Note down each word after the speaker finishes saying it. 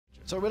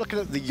So we're looking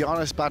at the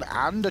Giannis ban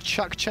and a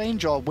Chuck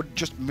change, or would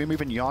just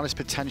removing Giannis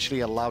potentially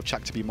allow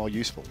Chuck to be more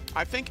useful?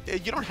 I think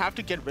you don't have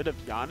to get rid of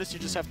Giannis. You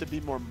just have to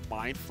be more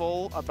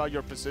mindful about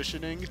your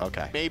positioning.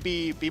 Okay.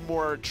 Maybe be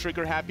more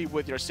trigger happy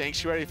with your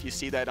Sanctuary if you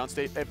see that on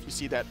stage, if you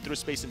see that through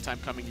space and time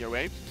coming your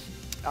way.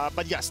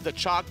 But yes, the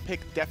Chalk pick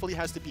definitely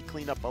has to be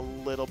cleaned up a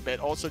little bit.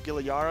 Also,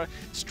 Giliara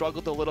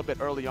struggled a little bit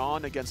early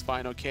on against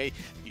fineokay.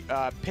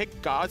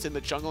 Pick gods in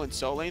the jungle and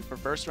soul lane for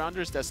first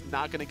rounders, that's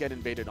not going to get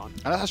invaded on.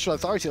 And Astral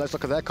Authority, let's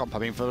look at their comp. I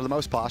mean, for the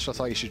most part, Astral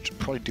Authority should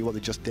probably do what they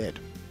just did.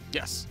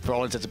 Yes. For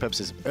all intents and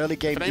purposes. Early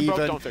game if it ain't even,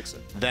 broke, don't fix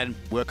it. Then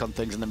work on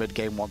things in the mid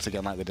game once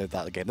again like they did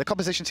that game. The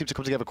composition seems to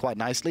come together quite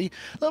nicely.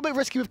 A little bit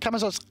risky with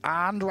Kamazos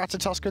and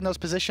Ratatoska in those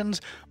positions,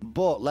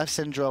 but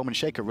Leftsyndrome and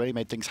Sheyka really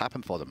made things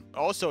happen for them.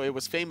 Also, it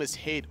was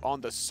FaymousHate on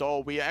the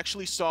soul. We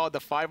actually saw the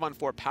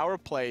 5-on-4 power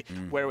play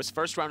where it was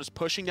first rounders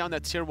pushing down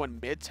that tier 1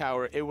 mid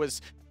tower. It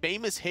was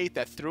FaymousHate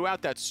that threw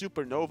out that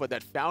supernova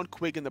that found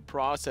Quig in the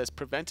process,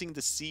 preventing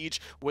the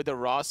siege with a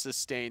raw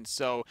sustain.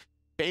 So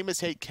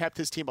FaymousHate kept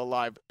his team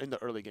alive in the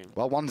early game.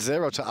 Well,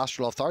 1-0 to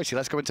Astral Authority.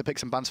 Let's go into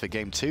picks and bans for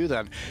game 2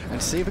 then, and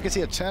see if we can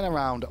see a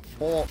turnaround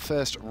for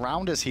first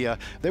rounders here.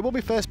 They will be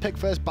first pick,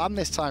 first ban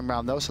this time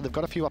round though, so they've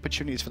got a few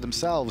opportunities for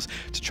themselves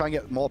to try and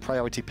get more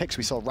priority picks.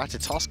 We saw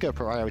Ratatoska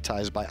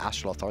prioritized by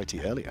Astral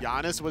Authority earlier.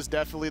 Giannis was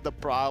definitely the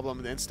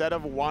problem. Instead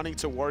of wanting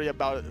to worry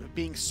about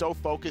being so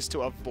focused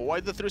to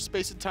avoid the through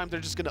space and time, they're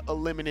just going to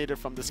eliminate it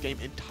from this game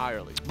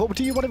entirely. But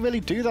do you want to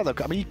really do that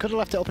though? I mean, you could have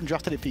left it up and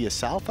drafted it for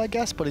yourself, I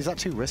guess, but is that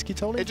too risky,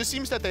 Totally? It just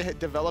seems that they had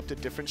developed a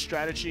different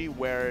strategy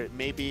where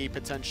maybe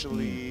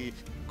potentially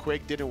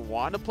Quig didn't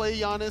want to play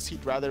Giannis.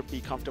 He'd rather be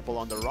comfortable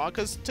on the Raw.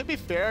 Because to be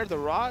fair, the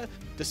Raw,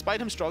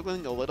 despite him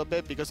struggling a little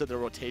bit because of the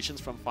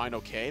rotations from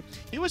fineokay,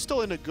 he was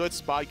still in a good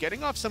spot,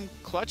 getting off some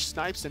clutch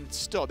snipes, and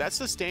still, that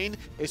sustain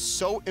is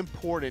so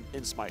important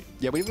in Smite.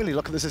 Yeah, we really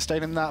look at the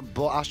sustain in that,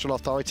 but Astral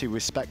Authority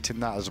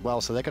respecting that as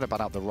well, so they're going to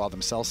ban out the Raw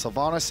themselves.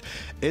 Sylvanus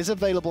is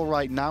available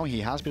right now.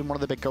 He has been one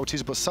of the big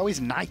go-tos, but so is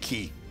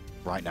Nike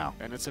right now.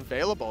 And it's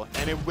available,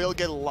 and it will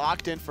get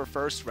locked in for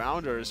first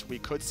rounders. We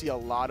could see a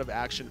lot of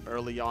action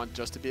early on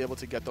just to be able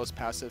to get those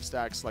passive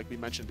stacks like we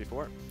mentioned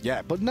before.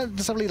 Yeah, but not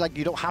necessarily like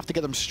you don't have to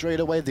get them straight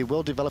away. They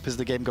will develop as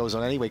the game goes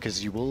on anyway,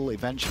 because you will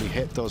eventually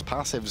hit those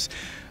passives.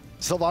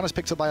 Sylvanus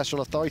picked up by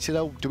Astral Authority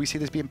though. Do we see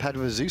this being paired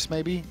with Zeus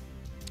maybe?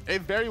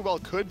 It very well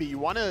could be. You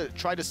want to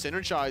try to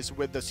synergize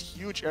with this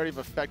huge area of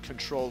effect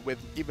control with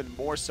even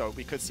more so.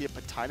 We could see a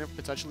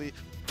potentially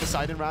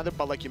Poseidon rather,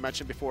 but like you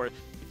mentioned before,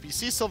 if you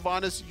see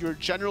Sylvanus, you're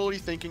generally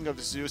thinking of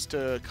Zeus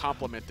to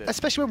complement it.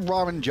 Especially when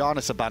Ra and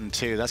Giannis are banned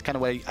too. That's kind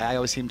of where I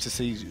always seem to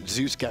see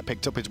Zeus get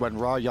picked up, is when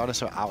Ra and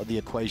Giannis are out of the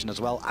equation as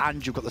well,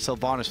 and you've got the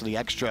Sylvanus for the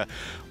extra.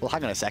 Well,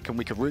 hang on a second,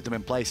 we could root them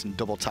in place and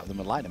double tap them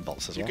with lightning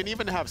bolts as well. You can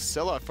even have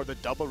Scylla for the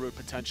double root,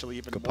 potentially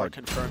even more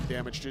confirmed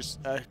damage. Just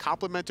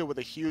complemented with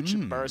a huge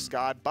burst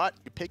god, but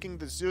you're picking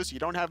the Zeus, you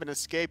don't have an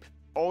escape.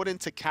 Odin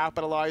to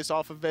capitalize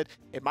off of it.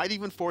 It might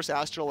even force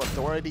Astral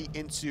Authority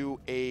into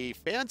a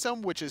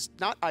Phantom, which is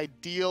not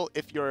ideal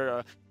if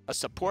you're a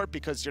support,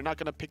 because you're not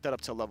going to pick that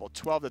up to level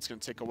 12. That's going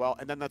to take a while,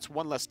 and then that's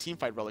one less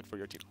teamfight relic for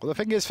your team. Well, the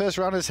thing is, first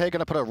rounders here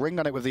going to put a ring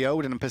on it with the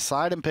Odin, and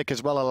Poseidon pick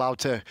as well allowed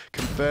to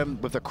confirm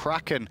with the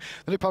Kraken.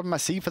 The only problem I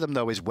see for them,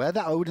 though, is where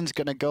that Odin's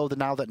going to go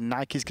now that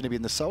Nike's going to be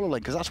in the solo lane,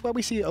 because that's where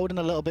we see Odin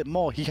a little bit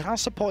more. He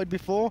has supported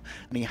before,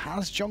 and he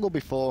has jungle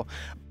before,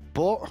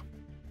 but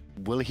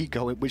will he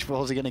go in? Which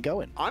role is he going to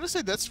go in?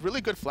 Honestly, that's really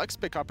good flex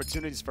pick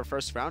opportunities for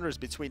first rounders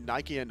between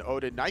Nike and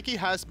Odin. Nike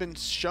has been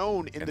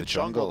shown in the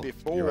jungle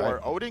before. Right.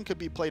 Odin could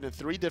be played in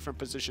 3 different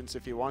positions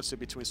if he wants to,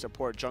 between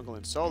support, jungle,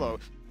 and solo.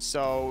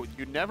 So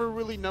you never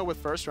really know with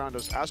first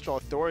rounders. Astral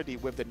Authority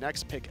with the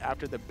next pick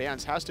after the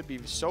bans has to be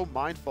so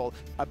mindful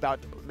about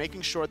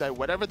making sure that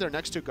whatever their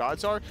next 2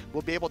 gods are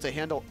will be able to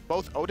handle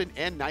both Odin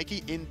and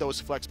Nike in those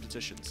flex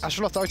positions.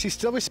 Astral Authority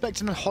still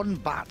respecting the Hun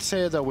Bats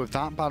here though with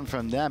that ban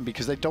from them,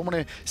 because they don't want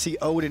to see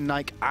Odin,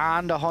 Nike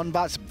and a Hun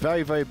Bats.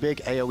 Very, very big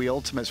AoE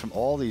ultimates from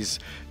all these,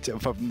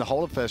 from the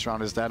whole of first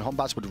rounders there, and Hun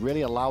Bats would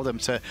really allow them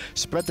to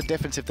spread the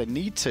difference if they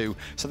need to.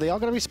 So they are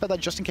going to respect that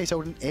just in case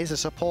Odin is a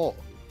support.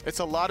 It's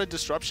a lot of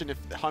disruption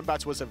if Hun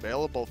Bats was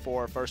available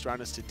for first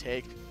rounders to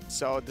take.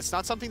 So it's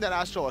not something that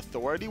Astral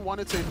Authority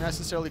wanted to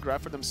necessarily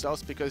grab for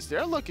themselves, because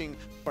they're looking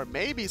for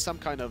maybe some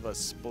kind of a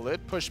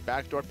split push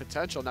backdoor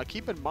potential. Now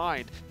keep in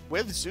mind,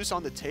 with Zeus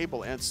on the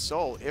table and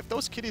Soul, if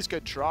those kitties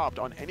get dropped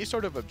on any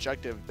sort of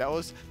objective,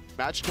 those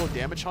magical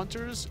damage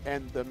hunters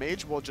and the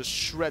mage will just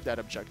shred that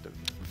objective.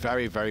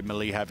 Very, very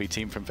melee heavy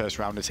team from first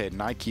rounders here.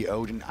 Nike,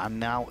 Odin, and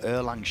now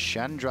Erlang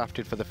Shen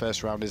drafted for the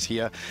first rounders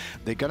here.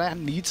 They're going to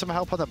need some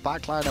help on the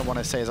backline, I want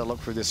to say, as I look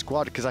through this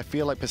squad, because I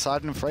feel like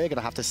Poseidon and Freya are going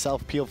to have to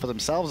self-peel for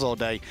themselves all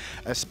day,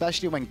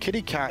 especially when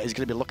Kitty Cat is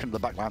going to be looking at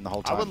the backline the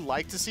whole time. I would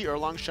like to see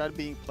Erlang Shen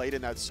being played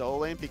in that solo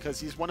lane, because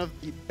he's one of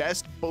the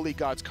best bully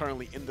gods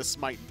currently in the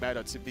Smite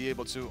meta to be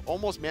able to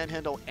almost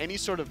manhandle any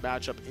sort of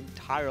matchup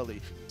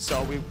entirely.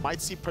 So we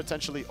might see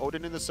potentially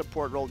Odin in the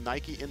support role,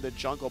 Nike in the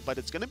jungle, but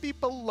it's going to be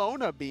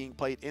Bellona being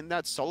played in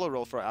that solo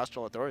role for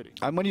Astral Authority.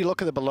 And when you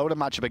look at the Bellona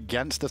matchup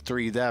against the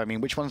three there, I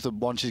mean, which one's the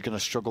one she's going to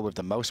struggle with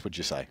the most, would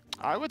you say?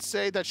 I would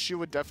say that she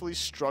would definitely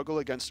struggle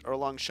against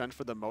Erlang Shen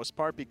for the most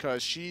part,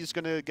 because she's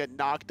going to get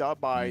knocked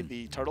up by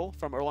the turtle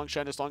from Erlang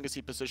Shen as long as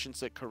he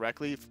positions it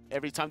correctly.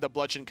 Every time the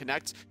bludgeon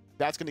connects,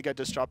 that's going to get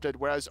disrupted,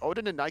 whereas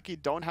Odin and Nike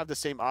don't have the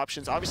same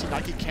options. Obviously,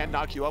 Nike can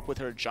knock you up with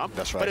her jump,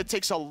 that's right, but it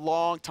takes a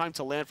long time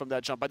to land from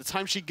that jump. By the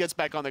time she gets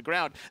back on the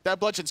ground, that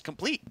bludgeon's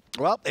complete.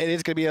 Well, it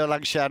is going to be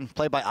Erlang Shen,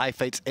 played by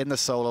IFates in the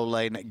solo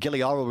lane.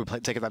 Giliara will be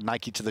taking that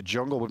Nike to the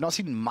jungle. We've not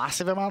seen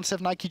massive amounts of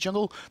Nike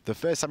jungle. The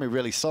first time we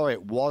really saw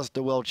it was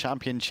the World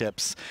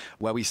Championships,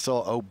 where we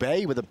saw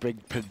Obey with the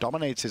big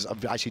predominators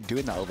of actually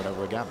doing that over and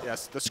over again.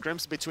 Yes, the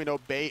scrims between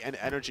Obey and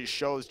Energy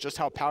shows just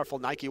how powerful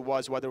Nike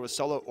was, whether it was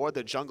solo or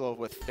the jungle.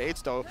 With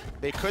Fates, though,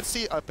 they could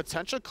see a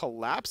potential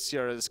collapse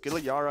here as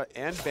Giliara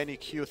and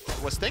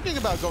BennyQ was thinking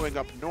about going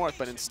up north,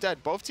 but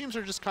instead both teams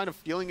are just kind of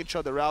feeling each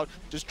other out,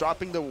 just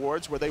dropping the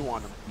wards where they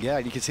want them. Yeah,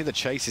 and you can see the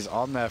chase is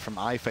on there from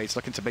IFates,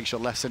 looking to make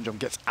sure Leftsyndrome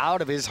gets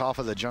out of his half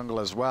of the jungle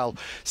as well.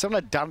 Similar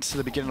dance to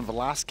the beginning of the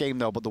last game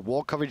though, but the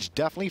ward coverage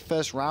definitely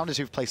first rounders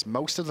who've placed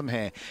most of them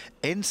here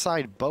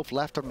inside both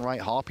left and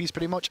right harpies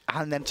pretty much,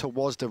 and then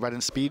towards the red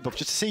and speed buff,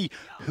 just to see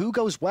who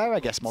goes where, I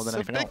guess, more than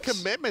anything else. It's a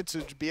big commitment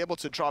to be able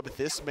to drop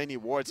this many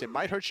wards. It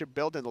might hurt your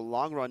build in the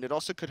long run. It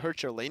also could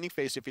hurt your laning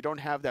phase if you don't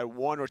have that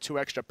 1 or 2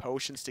 extra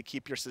potions to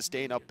keep your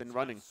sustain up and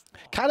running.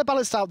 Kind of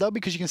balanced out though,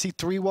 because you can see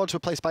 3 wards were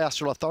placed by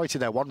Astral Authority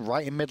there. 1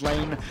 right in mid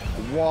lane,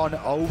 1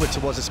 over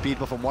towards the speed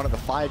buff, and 1 at the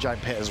fire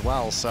giant pit as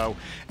well. So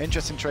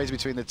interesting trades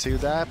between the 2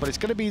 there, but it's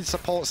going to be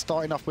support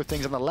starting off with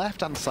things on the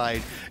left hand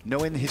side,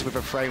 knowing he's with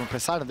a Freya and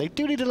Poseidon. They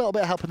do need a little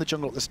bit of help in the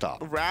jungle at the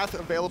start. Wrath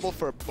available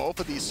for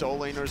both of these soul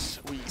laners.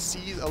 We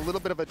see a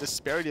little bit of a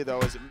disparity though,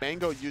 as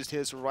Mangoh used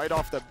his right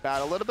off the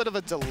bat. A little bit of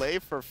a delay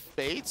for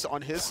Fates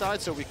on his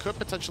side, so we could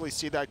potentially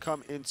see that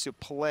come into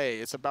play.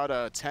 It's about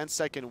a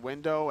 10-second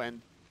window,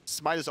 and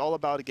Smite is all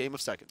about a game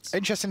of seconds.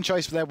 Interesting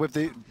choice there with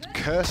the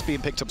curse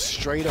being picked up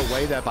straight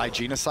away there by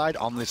Genocide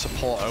on the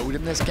support Odin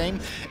in this game.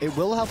 It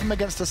will help him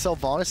against the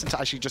Sylvanus and to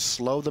actually just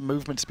slow the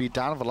movement speed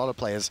down of a lot of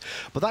players.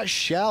 But that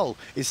shell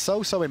is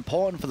so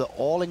important for the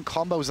all-in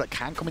combos that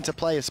can come into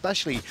play,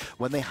 especially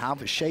when they have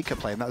Sheyka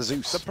playing that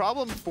Zeus. The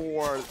problem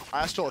for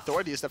Astral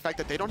Authority is the fact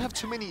that they don't have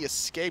too many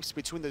escapes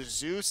between the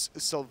Zeus,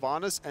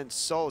 Sylvanus, and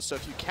Sol. So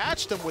if you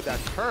catch them with that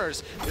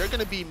curse, they're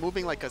going to be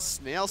moving like a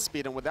snail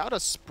speed, and without a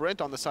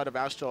sprint on the side of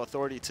Astral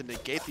Authority to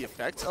negate the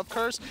effects of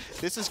curse,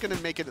 this is going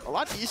to make it a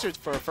lot easier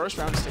for first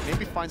rounders to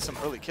maybe find some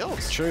early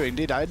kills. True,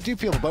 indeed. I do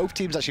feel both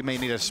teams actually may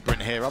need a sprint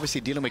here.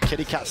 Obviously, dealing with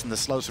kitty cats and the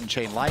slows from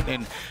Chain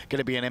Lightning going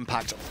to be an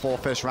impact for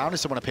first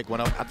rounders to want to pick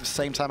one up. At the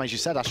same time, as you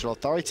said, Astral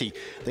Authority,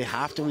 they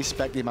have to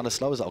respect the amount of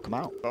slows that will come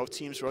out. Both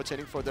teams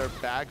rotating for their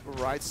back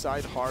right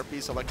side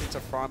Harpies, electing to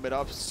farm it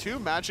up. 2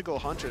 magical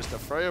hunters, the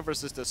Freya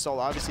versus the Soul.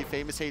 Obviously,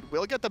 FaymousHate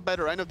will get the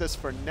better end of this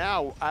for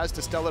now, as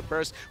the Stellar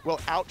Burst will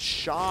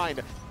outshine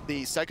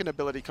the second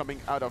ability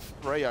coming out of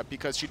Freya,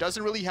 because she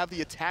doesn't really have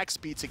the attack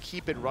speed to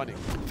keep it running.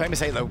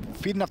 FaymousHate, though,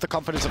 feeding off the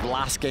confidence of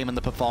last game and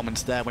the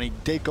performance there when he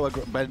did go,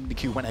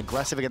 BennyQ went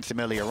aggressive against him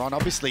earlier on.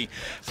 Obviously,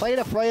 playing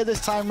a Freya this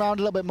time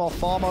round, a little bit more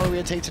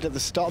farm-orientated at the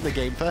start of the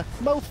game for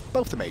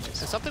both the mages.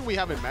 And something we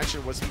haven't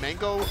mentioned was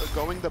Mangoh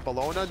going the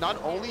Bellona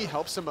not only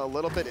helps him a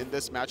little bit in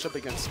this matchup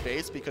against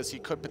Fates, because he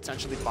could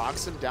potentially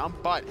box him down,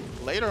 but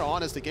later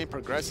on as the game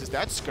progresses,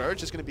 that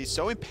Scourge is going to be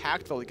so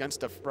impactful against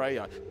the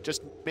Freya,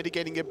 just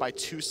mitigating it by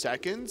 2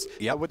 seconds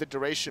with the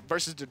duration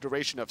versus the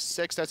duration of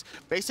 6. That's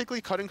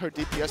basically cutting her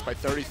DPS by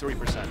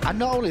 33%. And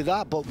not only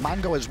that, but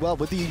Mangoh as well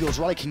with the Eagles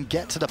Rally can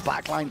get to the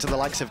backline to the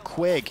likes of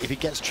Quig if he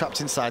gets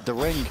trapped inside the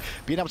ring,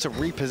 being able to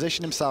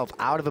reposition himself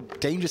out of a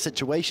dangerous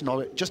situation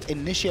or just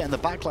initiate in the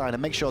backline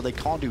and make sure they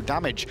can't do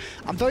damage.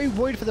 I'm very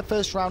worried for the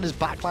first rounders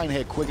backline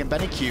here, Quig and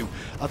BennyQ,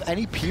 of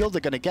any peel they're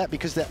going to get,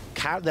 because their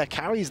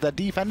carries, their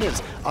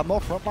defenders are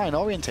more frontline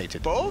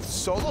orientated. Both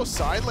solo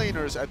side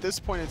laners at this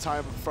point in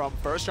time from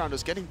first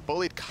rounders getting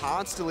bullied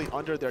constantly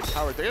under their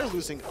tower. They are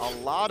losing a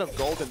lot of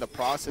gold in the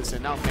process,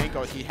 and now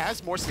Mangoh, he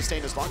has more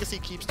sustain as long as he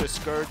keeps the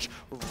Scourge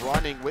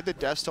running with the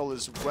Death Toll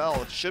as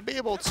well. Should be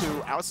able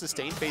to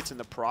out-sustain Fates in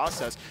the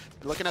process.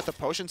 Looking at the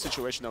potion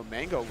situation though,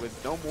 Mangoh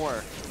with no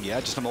more. Yeah,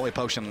 just a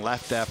multi-potion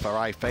left there for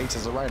IFates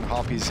as the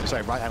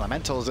right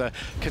Elementals are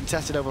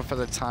contested over for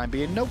the time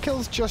being. No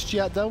kills just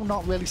yet though,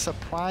 not really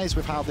surprised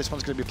with how this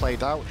one's going to be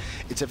played out.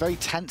 It's a very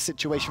tense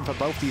situation for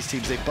both these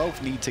teams. They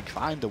both need to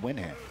find the win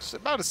here. It's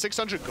about a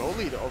 600 goal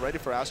lead already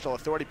for Astral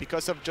Authority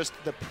because of just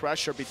the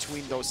pressure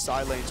between those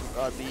side lanes.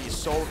 The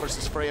Soul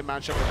versus Freya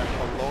matchup, and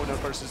then Bellona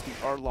versus the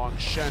Erlang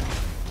Shen.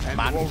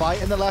 Man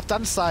fight in the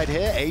left-hand side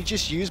here.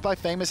 Aegis used by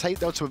FaymousHate,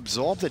 though, to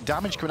absorb the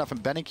damage coming out from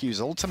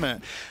BennyQ's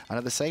ultimate. And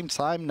at the same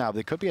time now,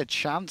 there could be a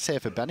chance here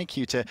for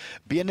BennyQ to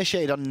be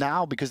initiated on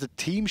now, because the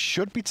team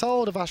should be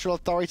told of Astral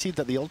Authority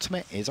that the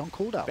ultimate is on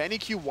cooldown.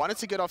 BennyQ wanted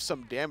to get off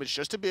some damage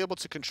just to be able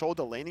to control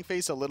the laning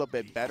phase a little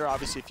bit better.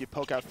 Obviously, if you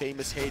poke out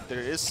FaymousHate, there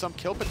is some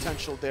kill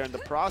potential there in the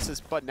process,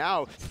 but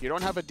now you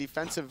don't have a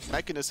defensive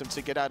mechanism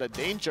to get out of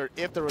danger.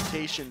 If the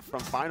rotation from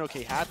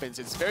fineokay happens,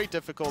 it's very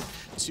difficult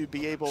to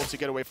be able to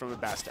get away from a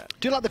Bastet.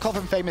 Do you like the call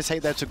from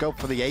FaymousHate there to go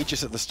for the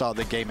Aegis at the start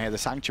of the game here, the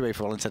Sanctuary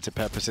for all intents and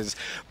purposes,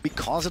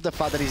 because of the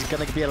fact that he's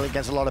going to be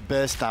against a lot of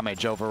burst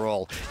damage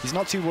overall. He's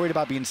not too worried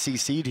about being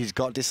CC'd. He's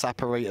got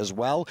Disapparate as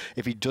well.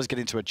 If he does get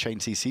into a chain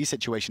CC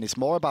situation, it's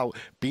more about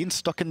being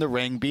stuck in the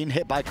ring, being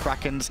hit by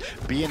Krakens,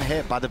 being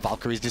hit by the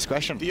Valkyrie's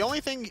discretion. The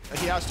only thing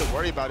he has to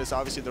worry about is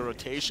obviously the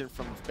rotation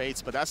from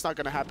Fates, but that's not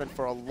going to happen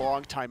for a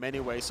long time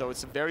anyway, so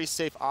it's a very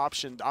safe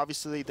option.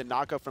 Obviously, the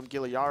knockup from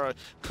Giliara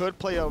could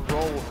play a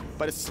role,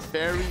 but it's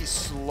very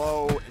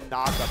slow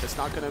knockup. It's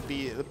not going to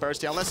be the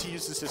bursty unless he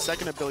uses his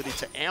second ability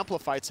to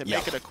amplify to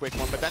make it a quick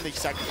one, but then he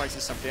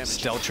sacrifices some damage.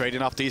 Still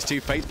trading off these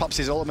two. Fates pops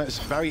his ultimate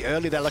very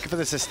early. They're looking for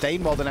the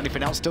sustain more than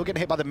anything else. Still getting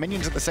hit by the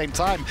minions at the same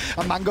time.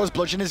 And Mango's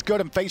bludgeon is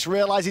good, and Fates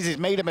realizes he's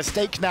made a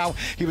mistake now.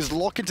 He was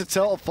looking to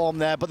turtle form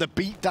there, but the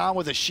beat down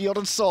with a shield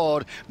and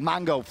sword.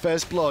 Mangoh,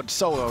 first blood,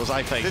 solos,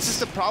 IFates. This is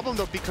the problem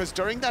though, because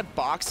during that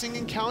boxing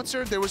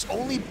encounter, there was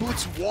only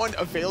Boots 1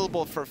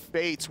 available for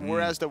Fates,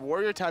 whereas the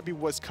Warrior Tabby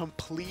was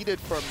completed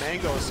for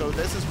Mangoh, so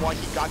this is why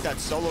he got that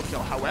solo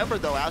kill. However,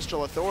 though,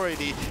 Astral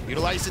Authority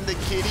utilizing the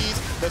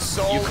kitties, the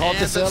soul, and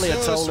the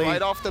Zeus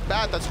right off the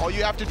bat. That's all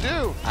you have to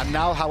do. And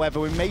now, however,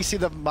 we may see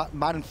the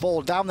man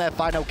fall down there,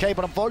 fineokay,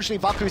 but unfortunately,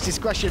 Valkyrie's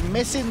discretion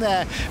missing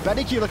there.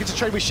 BennyQ looking to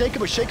trade with Sheyka,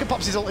 but Sheyka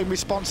pops his ult in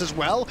response as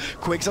well.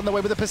 Quig's on the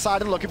way with the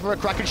Poseidon, looking for a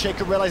crack, and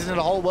Sheyka realizing in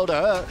a whole world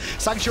of hurt.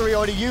 Sanctuary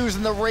already used,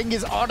 and the ring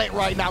is on it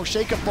right now.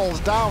 Sheyka falls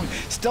down,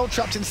 still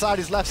trapped inside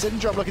his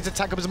Leftsyndrome, looking to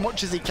tank up as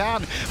much as he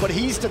can, but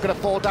he's still going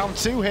to fall down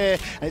too here,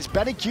 and it's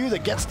BennyQ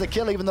that gets the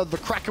kill, even though the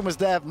Kraken was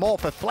there more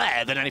for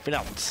flair than anything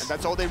else. And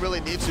that's all they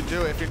really need to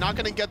do. If you're not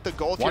going to get the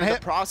gold here in the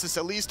process,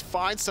 at least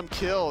find some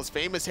kills.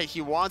 FaymousHate,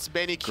 he wants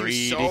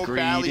BennyQ so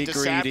badly.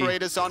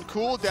 Disapparate is on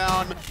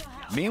cooldown.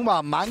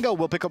 Meanwhile, Mangoh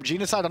will pick up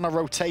Genocide on a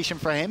rotation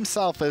for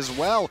himself as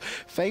well.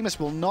 Famous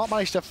will not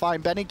manage to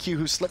find BennyQ,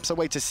 who slips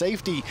away to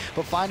safety,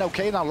 but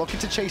fineokay now looking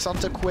to chase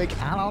onto Quig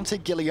and onto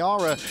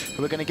Giliara,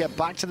 who are going to get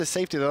back to the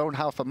safety of their own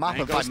half a map.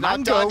 Mangoh's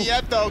not done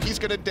yet, though. He's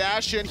going to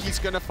dash in. He's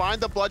going to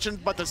find the bludgeon,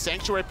 but the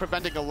Sanctuary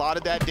preventing a lot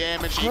of that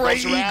damage.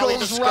 Great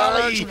Eagles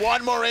rally.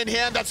 One more in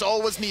hand. That's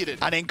all was needed.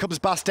 And in comes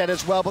Bastet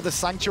as well, but the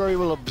Sanctuary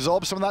will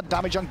absorb some of that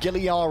damage on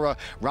Giliara.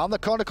 Round the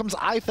corner comes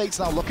IFates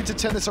now, looking to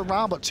turn this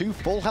around, but two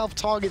full health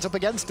targets up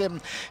against him.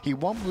 He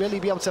won't really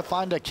be able to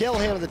find a kill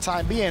here at the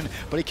time being,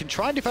 but he can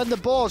try and defend the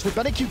boards. With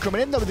BennyQ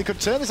coming in, though, they could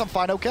turn this on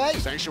fineokay.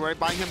 Sanctuary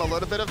buying him a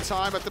little bit of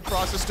time at the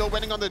process, still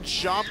waiting on the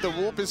jump. The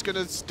whoop is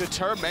going to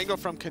deter Mangoh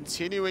from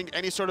continuing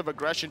any sort of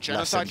aggression.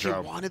 Genocide, he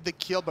wanted the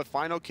kill, but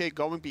fineokay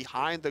going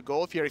behind the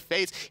goal. If you're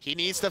FaymousHate, he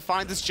needs to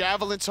find this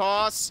javelin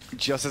toss.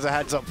 Just as a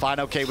heads up,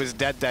 fineokay was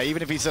dead there.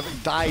 Even if he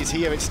dies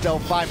here, it's still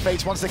fine.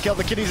 FaymousHate wants to kill.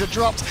 The kiddies are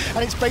dropped,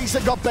 and it's FaymousHate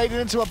that got baited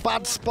into a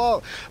bad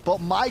spot.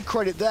 But my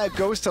credit there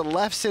goes to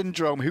Leftsyndrome,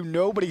 who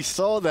nobody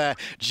saw there.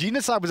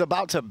 Genocide was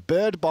about to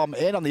bird bomb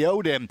in on the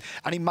Odin,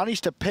 and he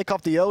managed to pick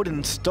off the Odin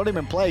and stun him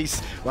in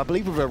place, I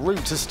believe with a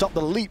root, to stop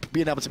the leap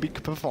being able to be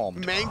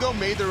performed. Mangoh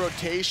made the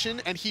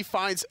rotation, and he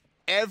finds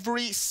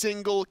every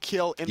single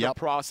kill in the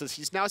process.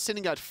 He's now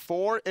sitting at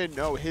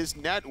 4-0. His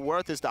net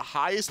worth is the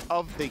highest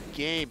of the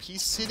game.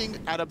 He's sitting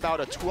at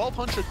about a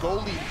 1,200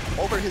 gold lead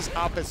over his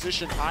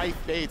opposition,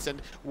 IFates. And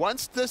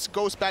once this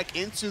goes back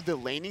into the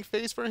laning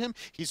phase for him,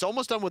 he's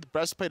almost done with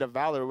Breastplate of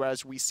Valor,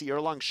 whereas we see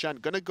Erlang Shen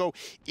going to go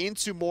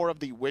into more of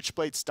the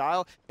Witchblade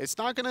style. It's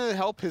not going to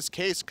help his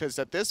case, because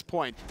at this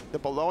point, the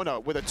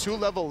Bellona, with a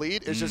 2-level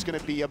lead, is just going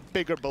to be a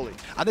bigger bully.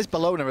 And this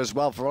Bellona as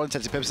well, for all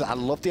intents and purposes, I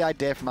love the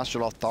idea from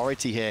Astral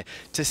Authority here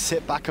to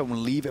sit back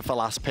and leave it for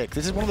last pick.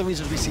 This is one of the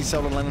reasons we see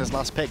solo lane as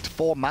last picked,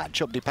 for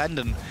matchup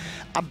dependent.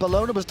 And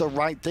Bellona was the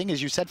right thing,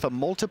 as you said, for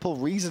multiple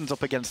reasons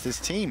up against this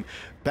team.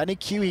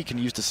 BennyQ, he can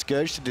use the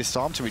Scourge to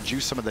disarm to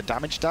reduce some of the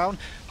damage down.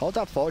 Hold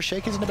that fort,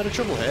 Sheyka's in a bit of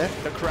trouble here.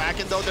 The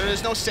Kraken, though, there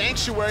is no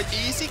Sanctuary.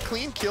 Easy,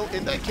 clean kill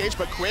in that cage,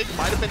 but Quig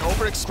might have been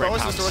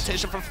overexposed as the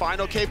rotation from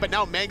fineokay, but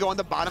now Mangoh on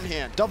the bottom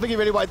hand. Don't think he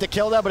really wanted to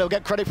kill there, but he'll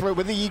get credit for it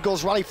with the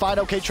Eagles rally.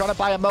 fineokay trying to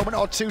buy a moment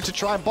or two to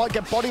try and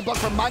get body block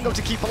from Mangoh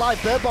to keep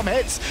alive. Bird bomb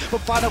hits,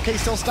 but fineokay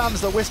still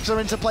stands. The Wisps are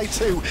into play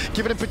too,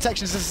 giving him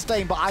protection to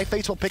sustain, but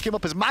IFates will pick him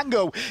up as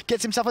Mangoh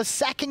gets himself a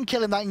second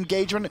kill in that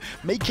engagement,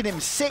 making him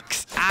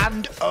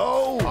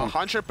 6-0.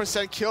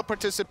 100% kill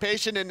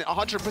participation and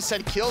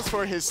 100% kills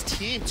for his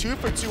team. 2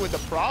 for 2 in the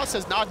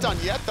process. Not done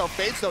yet, though.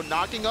 Fates, though,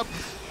 knocking up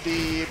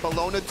the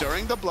Bellona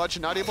during the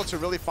bludgeon, not able to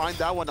really find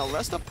that one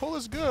unless the pull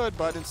is good,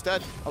 but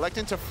instead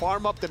electing to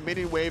farm up the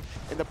minion wave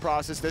in the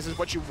process. This is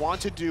what you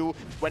want to do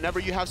whenever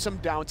you have some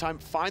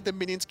downtime. Find the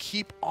minions,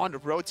 keep on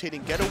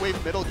rotating. Get a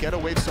wave middle, get a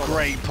wave solo.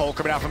 Great pull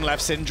coming out from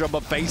Leftsyndrome,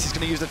 but FayZe is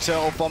going to use the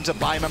turtle form to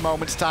buy him a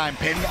moment's time.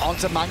 Pin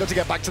onto Mangoh to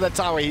get back to the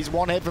tower. He's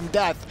one hit from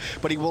death,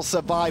 but he will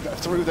survive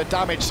through the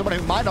damage. Someone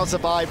who might not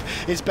survive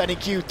is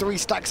BennyQ. 3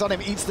 stacks on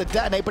him, eats the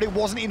detonate, but it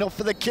wasn't enough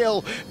for the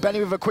kill. Benny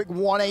with a quick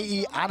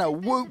 180 and a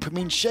whoop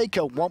means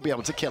Sheyka won't be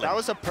able to kill him. That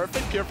was a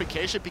perfect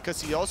purification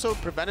because he also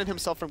prevented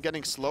himself from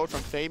getting slowed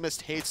from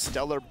FaymousHate's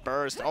Stellar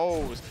Burst.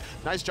 Oh,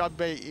 nice job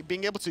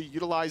being able to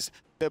utilize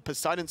the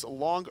Poseidon's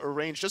long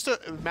range just to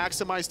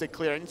maximize the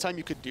clear. Anytime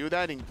you could do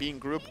that and being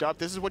grouped up,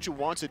 this is what you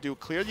want to do.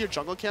 Clear your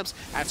jungle camps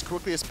as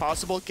quickly as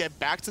possible, get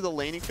back to the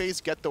laning phase,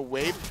 get the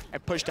wave,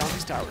 and push down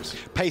these towers.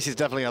 Pace is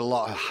definitely a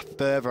lot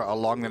further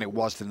along than it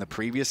was in the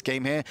previous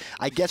game here.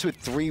 I guess with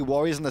 3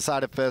 warriors on the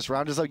side of first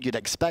rounders, though, you'd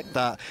expect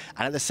that.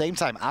 And at the same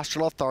time,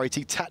 Astral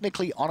Authority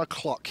technically on a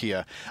clock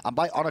here. And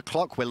by on a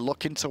clock, we're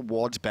looking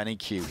towards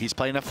BennyQ. He's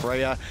playing a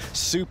Freya,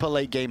 super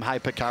late game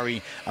hyper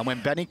carry. And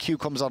when BennyQ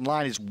comes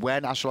online is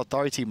when Astral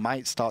Authority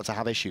might start to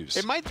have issues.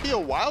 It might be a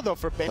while, though,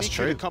 for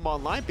BennyQ to come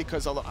online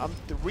because I'm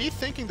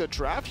rethinking the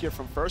draft here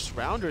from first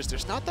rounders.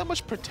 There's not that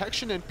much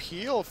protection and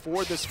peel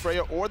for this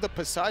Freya or the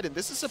Poseidon.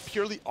 This is a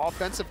purely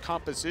offensive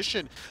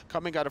composition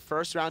coming out of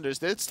first rounders.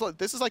 This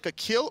is like a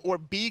kill or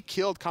be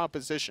killed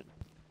composition.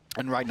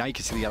 And right now you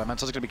can see the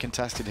elementals are going to be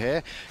contested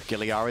here.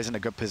 Giliara is in a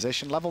good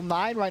position. Level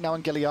 9 right now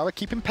on Giliara,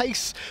 keeping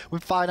pace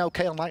with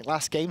fineokay unlike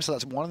last game. So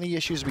that's one of the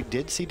issues we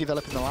did see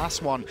develop in the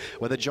last one,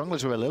 where the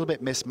junglers were a little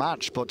bit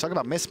mismatched. But talking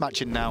about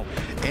mismatching now,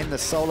 in the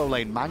solo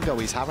lane, Mangoh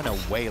is having a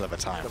whale of a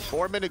time. The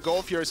 4-minute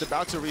goal here is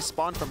about to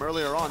respawn from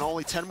earlier on.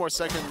 Only 10 more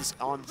seconds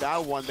on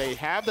that one. They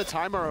have the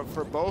timer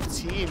for both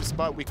teams,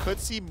 but we could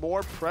see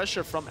more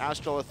pressure from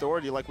Astral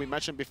Authority. Like we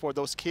mentioned before,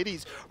 those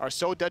kitties are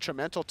so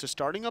detrimental to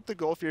starting up the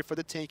goal here for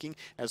the tanking.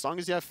 As long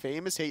as you have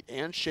FaymousHate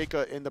and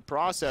Sheyka in the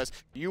process,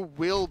 you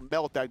will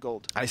melt that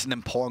gold. And it's an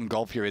important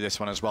goal fury, this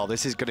one as well.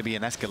 This is going to be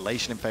an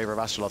escalation in favor of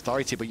Astral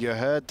Authority, but you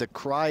heard the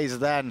cries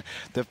then.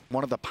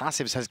 One of the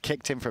passives has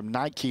kicked in from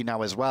Nike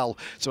now as well.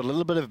 So a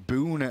little bit of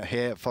boon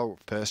here for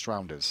first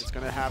rounders. It's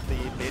going to have the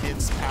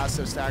minions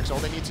passive stacks. All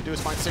they need to do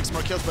is find 6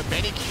 more kills, but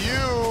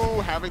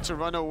BennyQ having to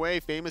run away.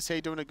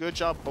 FaymousHate doing a good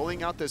job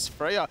bullying out this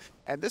Freya.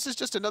 And this is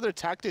just another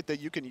tactic that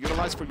you can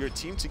utilize for your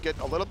team to get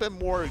a little bit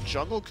more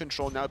jungle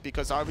control now,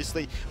 because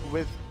obviously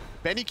with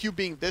BennyQ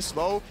being this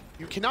low,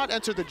 you cannot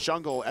enter the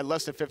jungle at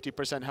less than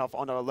 50% health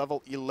on a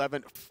level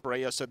 11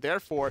 Freya. So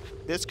therefore,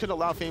 this could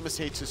allow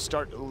FaymousHate to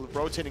start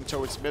rotating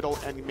towards middle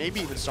and maybe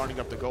even starting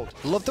up the gold.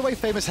 Love the way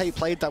FaymousHate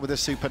played that with a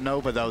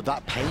supernova, though.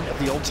 That paint of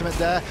the ultimate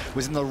there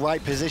was in the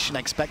right position,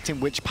 expecting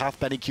which path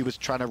BennyQ was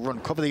trying to run.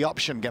 Cover the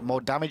option, get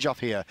more damage off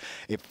here.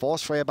 It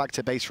forced Freya back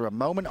to base for a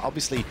moment.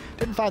 Obviously,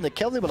 didn't find the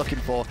kill they were looking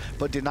for,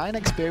 but denying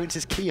experience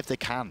is key if they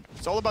can.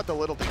 It's all about the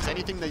little things.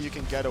 Anything that you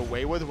can get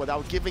away with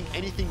without giving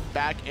anything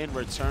back in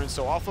return.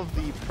 So off of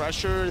the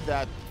pressure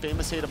that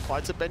FaymousHate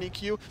applied to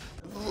BennyQ,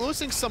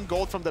 losing some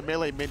gold from the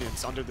melee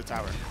minions under the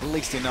tower. At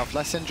least enough.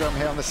 Leftsyndrome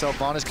here on the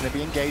Sylvanus going to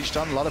be engaged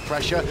on. A lot of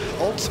pressure.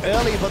 Ults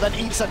early, but then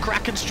eats a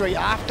Kraken straight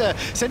after.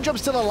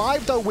 Syndrome's still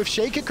alive, though, with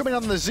Sheyka coming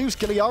on the Zeus.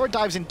 Giliara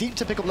dives in deep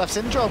to pick up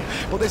Leftsyndrome,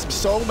 but there's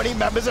so many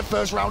members of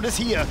first rounders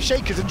here.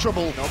 Sheyka's in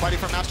trouble. Nobody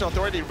from Astral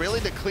Authority really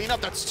to clean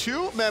up. That's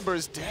 2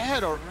 members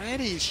dead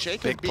already.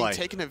 Sheyka being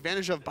taken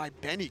advantage of by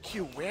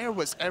BennyQ. Where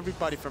was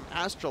everybody from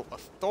Astral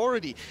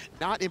Authority?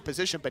 Not in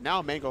position, but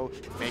now Mangoh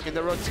making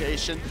the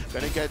rotation,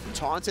 gonna get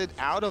taunted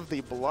out of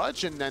the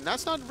bludgeon, and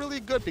that's not really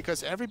good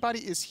because everybody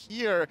is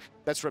here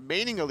that's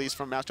remaining, at least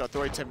from Astral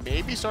Authority, to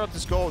maybe start up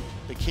this gold.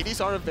 The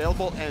kitties are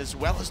available, as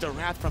well as the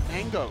Wrath from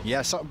Mangoh.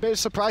 Yeah, so a bit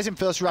surprising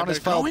first rounders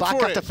fell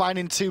back after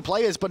finding 2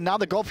 players, but now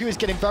the gold fury is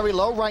getting very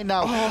low right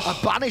now. A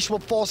banish will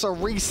force a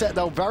reset,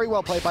 though. Very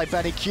well played by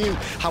BennyQ.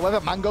 However,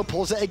 Mangoh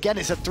pulls it again.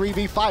 It's a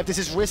 3v5. This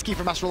is risky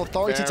from Astral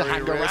Authority to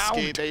hang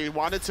around. They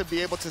wanted to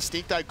be able to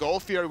sneak that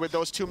gold fury with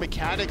those 2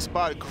 mechanics,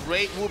 but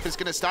great whoop is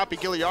going to stop it.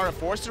 Giliara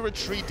forced to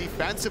retreat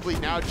defensively.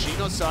 Now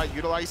Genocide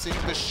utilizing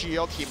the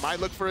shield. He might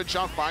look for a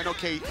jump.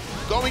 fineokay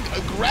going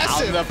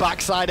aggressive. On the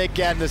backside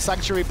again. The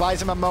Sanctuary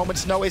buys him a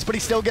moment's notice, but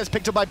he still gets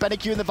picked up by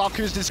BennyQ in the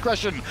Valkyrie's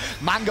discretion.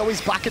 Mangoh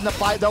is back in the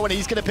fight, though, and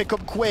he's going to pick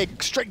up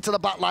Quig straight to the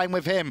back line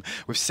with him.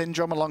 With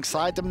Syndrome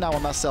alongside them now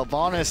on that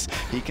Sylvanus,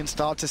 he can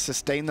start to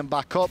sustain them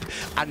back up.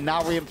 And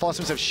now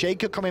reinforcements of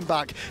Sheyka coming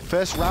back.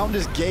 First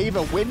rounders gave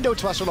a window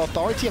to Astral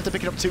Authority after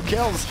picking up 2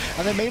 kills,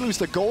 and they may lose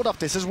the gold off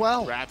this as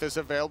well. Wrath is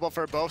available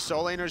for both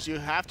soul laners. You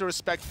have to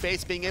respect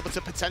FayZe being able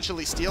to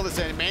potentially steal this.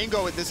 And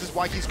Mangoh, and this is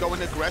why he's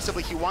going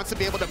aggressively. He wants to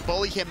be able to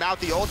bully him out.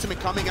 The ultimate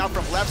coming out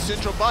from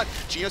Leftsyndrome, but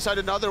Genocide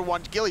another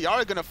one.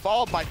 Giliara gonna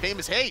fall by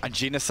FaymousHate. And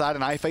Genocide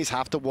and IFates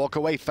have to walk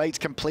away. Fate's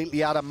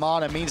completely out of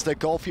mana. Means the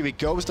gold fury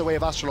goes the way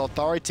of Astral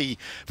Authority.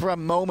 For a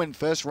moment,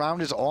 first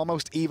rounders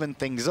almost even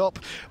things up,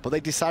 but they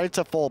decided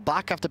to fall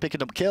back after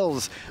picking up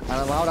kills and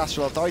allowed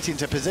Astral Authority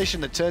into a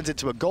position that turns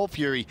into a gold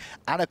fury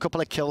and a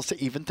couple of kills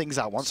to even things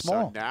out once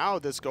more. So now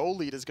this gold goal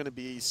lead is going to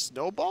be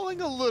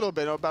snowballing a little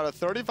bit. About a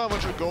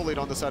 3,500 goal lead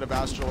on the side of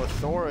Astral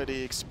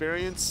Authority.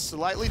 Experience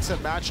slightly to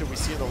match it. We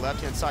see on the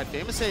left-hand side,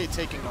 FaymousHate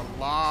taking a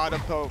lot of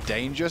poke.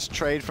 Dangerous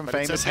trade from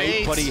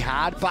FaymousHate, but he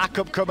had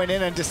backup coming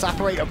in, and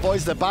Disapparate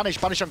avoids the banish.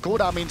 Banish on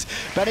cooldown means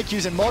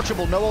BennyQ's in more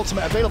trouble. No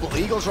ultimate available.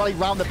 Eagles rally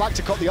round the back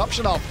to cut the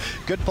option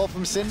off. Good pull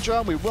from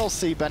Syndrome. We will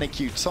see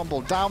BennyQ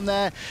tumble down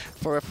there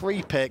for a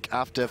free pick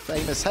after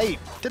FaymousHate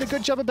did a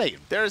good job of baiting.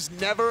 There's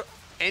never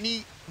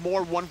any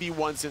more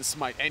 1v1s in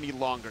Smite any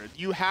longer.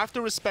 You have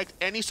to respect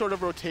any sort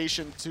of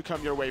rotation to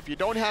come your way. If you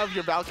don't have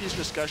your Valkyrie's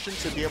discretion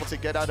to be able to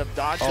get out of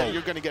dodge, then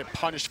you're going to get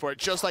punished for it,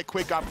 just like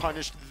Quig got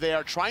punished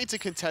there, trying to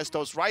contest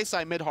those right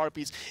side mid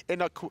Harpies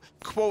in a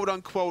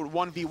quote-unquote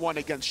 1v1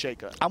 against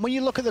Sheyka. And when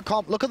you look at the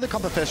comp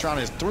of first round,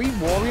 there's 3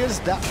 warriors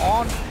that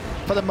aren't,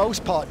 for the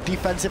most part,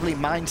 defensively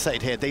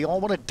mindset here. They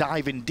all want to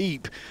dive in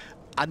deep.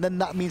 And then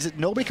that means that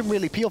nobody can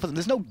really peel for them.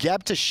 There's no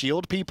Geb to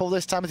shield people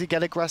this time as you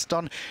get aggressed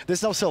on.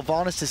 There's no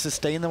Sylvanus to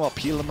sustain them or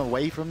peel them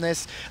away from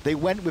this. They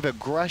went with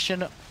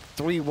aggression,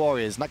 3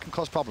 warriors, and that can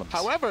cause problems.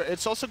 However,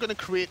 it's also going to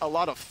create a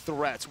lot of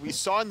threats. We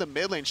saw in the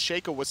mid lane,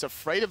 Sheyka was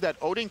afraid of that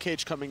Odin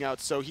cage coming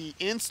out, so he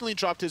instantly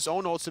dropped his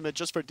own ultimate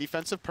just for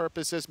defensive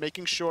purposes,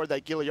 making sure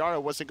that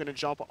Giliara wasn't going to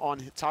jump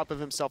on top of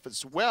himself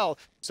as well.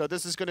 So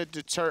this is going to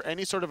deter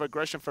any sort of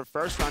aggression for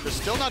first round. They're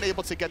still not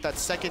able to get that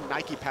second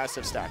Nike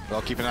passive stack.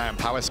 Well, keep an eye on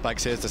power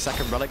spikes here as the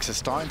second relics are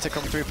starting to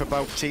come through for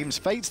both teams.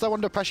 Fates, though,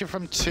 under pressure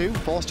from 2,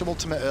 forced to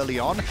ultimate early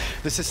on.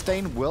 The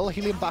sustain will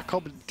heal him back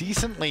up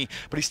decently,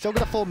 but he's still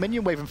got a full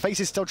minion wave, and Fates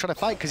is still trying to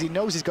fight because he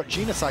knows he's got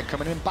Genocide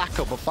coming in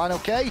backup. But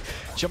fineokay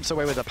jumps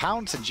away with a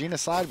pounce, and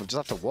Genocide will just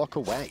have to walk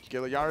away.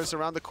 Giliara's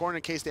around the corner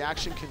in case the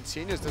action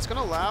continues. That's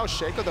going to allow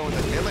Sheyka, though, in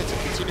the mid lane to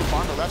continue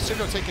farm. The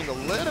Leftsyndrome taking a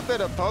little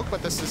bit of poke,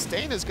 but the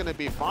sustain is going to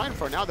be fine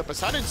for now. The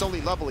Poseidon's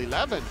only level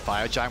 11.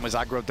 Fire Giant was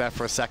aggroed there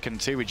for a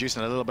second too,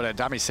 reducing a little bit of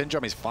damage.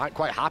 Syndrome is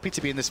quite happy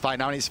to be in this fight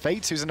now, and it's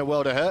Fates who's in a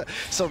world of hurt,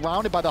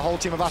 surrounded by the whole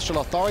team of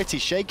Astral Authority.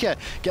 Sheyka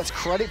gets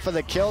credit for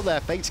the kill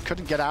there. Fates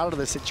couldn't get out of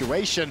the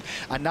situation,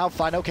 and now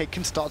fineokay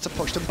can start to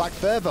push them back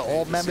further.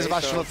 All members of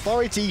Astral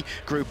Authority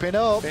grouping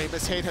up.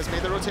 FaymousHate has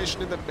made the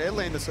rotation in the mid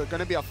lane. This is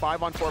going to be a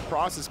 5-on-4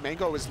 process.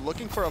 Mangoh is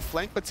looking for a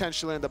flank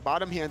potentially in the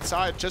bottom hand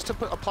side just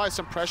to apply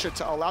some pressure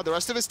to allow the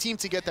rest of his team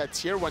to get that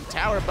tier 1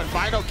 tower, but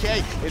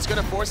fineokay is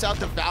going to force out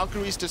the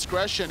Valkyrie's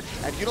discretion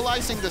and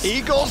utilizing the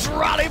Eagles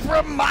rally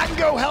from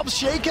Mangoh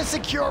helps Sheyka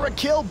secure a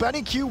kill.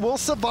 BennyQ will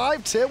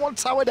survive. Tier 1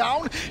 tower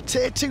down.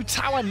 Tier 2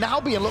 tower now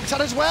being looked at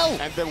as well.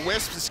 And the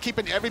Wisp is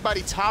keeping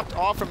everybody topped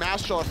off from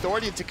Astral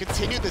Authority to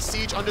continue the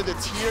siege under the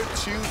tier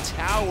 2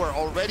 tower.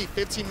 Already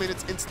 15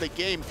 minutes into the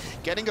game,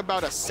 getting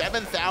about a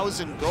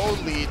 7,000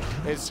 gold lead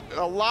is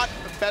a lot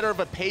better of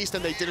a pace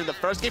than they did in the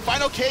first game.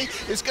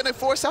 fineokay is going to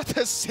force out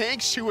the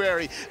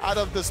Sanctuary out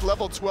of this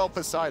level 12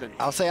 Poseidon.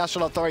 I'll say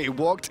Astral Authority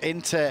walked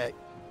into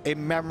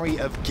in memory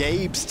of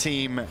Gabe's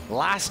team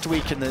last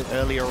week in the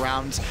earlier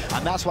rounds,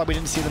 and that's why we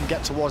didn't see them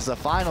get towards the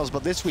finals.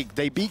 But this week,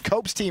 they beat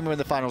Cope's team in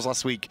the finals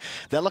last week.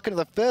 They're looking at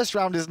the first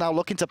rounders now,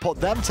 looking to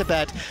put them to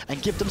bed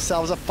and give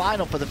themselves a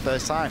final for the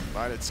first time.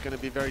 But it's going to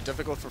be very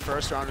difficult for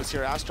first rounders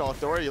here. Astral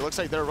Authority, it looks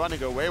like they're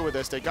running away with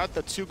this. They got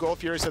the 2 gold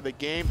furies of the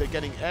game. They're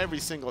getting every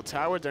single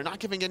tower. They're not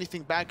giving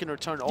anything back in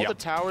return. All the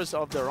towers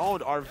of their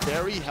own are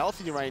very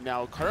healthy right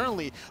now.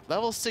 Currently,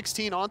 level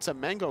 16 onto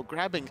Mangoh,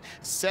 grabbing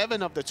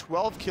 7 of the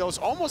 12 kills,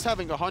 almost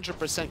having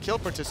 100% kill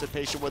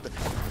participation with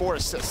 4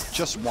 assists.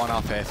 Just one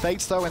off here.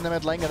 Fates, though, in the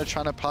mid lane, going to try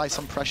and apply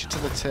some pressure to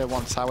the tier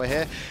 1 tower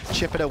here.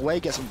 Chip it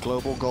away, get some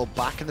global gold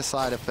back in the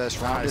side of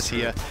first rounders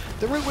here.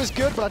 The route was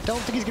good, but I don't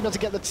think he's going to be able to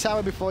get the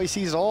tower before he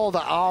sees all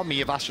the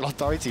army of Astral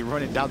Authority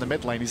running down the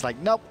mid lane. He's like,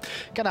 nope,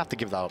 going to have to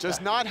give that up.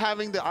 Just not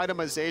having the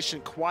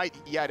itemization quite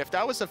yet. If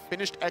that was a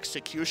finished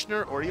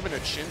Executioner or even a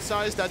Chin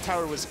size, that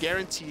tower was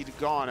guaranteed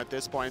gone at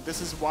this point. This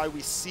is why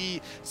we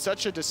see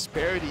such a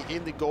disparity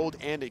in the gold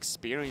and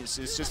experience.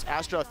 It's just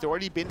Astral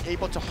Authority been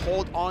able to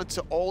hold on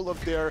to all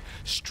of their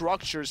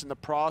structures in the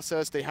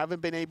process. They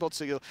haven't been able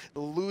to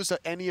lose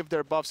any of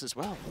their buffs as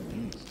well.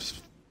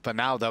 For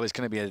now, though, it's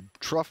going to be a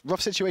rough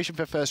situation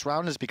for first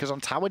rounders because on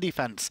tower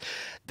defense,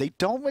 they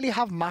don't really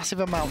have massive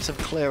amounts of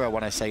clear, I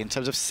want to say, in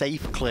terms of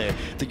safe clear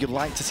that you'd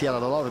like to see out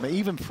of a lot of them.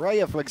 Even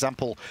Freya, for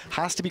example,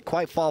 has to be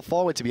quite far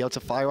forward to be able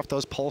to fire off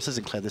those pulses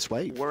and clear this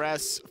wave.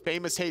 Whereas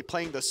FaymousHate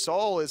playing the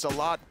Soul is a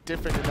lot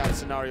different in that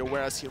scenario,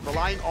 whereas he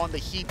relying on the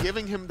heat,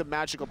 giving him the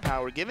magical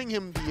power, giving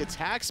him the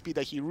attack speed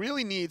that he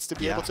really needs to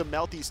be able to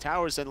melt these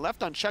towers, and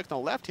left unchecked on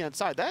the left-hand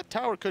side, that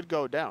tower could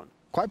go down.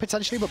 Quite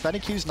potentially, but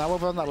BennyQ's now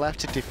over on that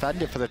left to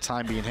defend it for the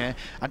time being here.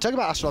 And talking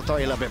about Astral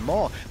Authority a little bit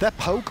more, their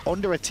poke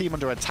under a team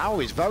under a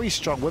tower is very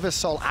strong with a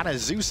Soul and a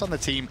Zeus on the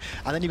team.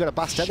 And then you've got a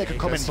Bastet that can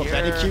come in, but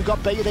BennyQ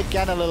got baited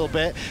again a little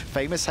bit.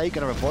 FaymousHate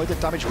going to avoid the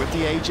damage with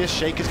the Aegis.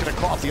 Sheyka's going to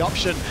cut off the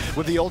option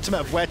with the ultimate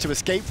of where to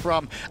escape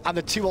from. And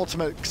the 2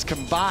 ultimates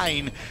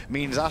combine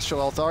means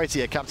Astral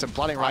Authority are Captain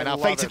Planet right now.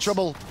 Fate's in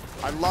trouble.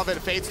 I love it.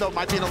 Fates, though,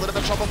 might be in a little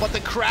bit of trouble, but the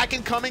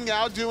Kraken coming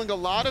out, doing a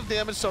lot of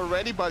damage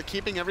already, but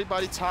keeping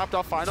everybody topped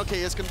off. fineokay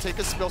is going to take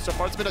a spill. So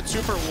far, it's been a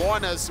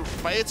 2-for-1 as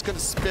Fates going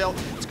to spill.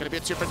 It's going to be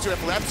a 2-for-2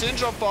 if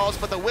Leftsyndrome falls,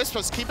 but the Wisp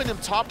was keeping him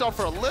topped off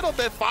for a little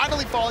bit.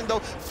 Finally falling, though,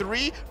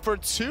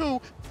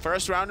 3-for-2.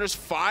 First rounders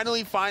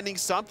finally finding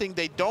something.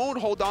 They don't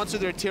hold on to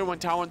their tier 1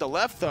 tower on the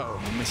left, though.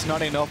 It's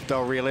not enough,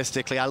 though,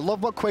 realistically. I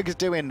love what Quig is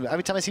doing.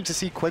 Every time I seem to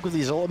see Quig with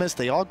these ultimates,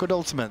 they are good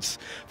ultimates.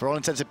 For all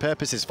intents and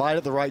purposes, fired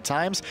at the right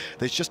times.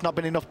 There's just not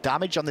been enough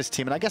damage on this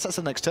team, and I guess that's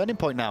the next turning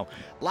point now.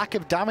 Lack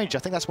of damage. I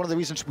think that's one of the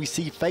reasons we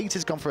see Fate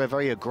has gone for a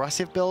very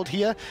aggressive build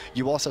here.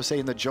 You also see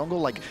in the jungle,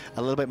 like,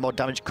 a little bit more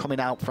damage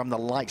coming out from the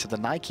likes of the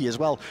Nike as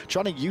well.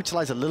 Trying to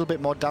utilize a little bit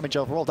more damage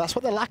overall. That's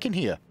what they're lacking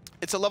here.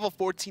 It's a level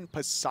 14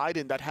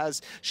 Poseidon that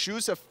has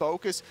Shoes of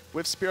Focus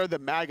with Spear of the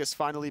Magus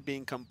finally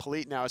being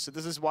complete now. So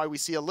this is why we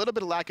see a little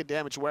bit of lack of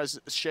damage, whereas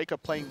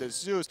Sheyka playing the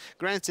Zeus.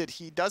 Granted,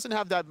 he doesn't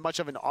have that much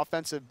of an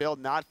offensive build,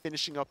 not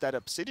finishing up that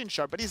Obsidian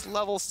Shard, but he's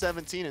level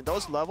 17, and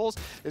those levels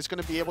is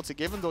going to be able to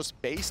give him those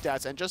base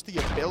stats and just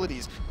the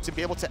abilities to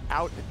be able to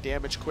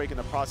out-damage Quig in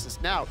the process.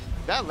 Now,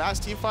 that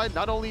last team fight,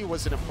 not only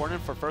was it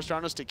important for first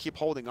rounders to keep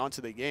holding on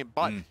to the game,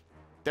 but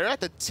they're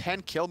at the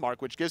 10 kill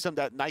mark, which gives them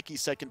that Nike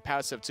second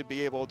passive to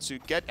be able to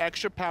get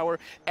extra power,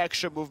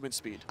 extra movement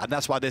speed. And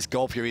that's why this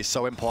Goal Fury is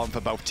so important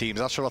for both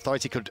teams. Astral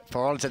Authority could,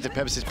 for all intents and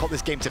purposes, put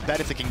this game to bed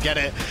if they can get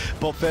it,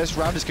 but first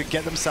rounders could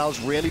get themselves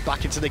really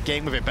back into the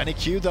game with it.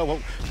 BennyQ, though,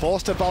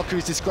 forced to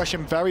Valkyrie's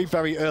discretion very,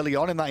 very early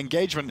on in that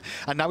engagement,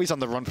 and now he's on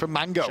the run from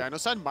Mangoh.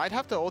 Genocide might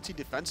have to ulti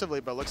defensively,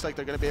 but looks like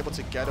they're going to be able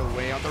to get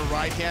away. On the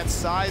right-hand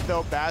side,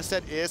 though,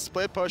 Bastet is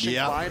split pushing.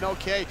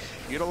 fineokay,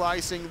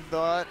 utilizing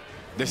the...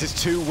 This is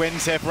 2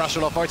 wins here for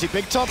Astral Authority.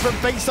 Big top from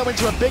Fates though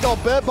into a big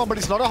old bird bomb, but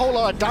it's not a whole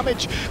lot of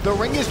damage. The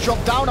ring is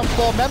dropped down on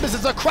 4 members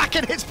as the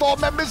Kraken hits 4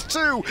 members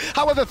too.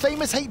 However,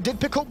 FaymousHate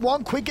did pick up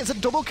 1. Quig gets a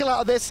double kill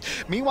out of this.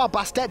 Meanwhile,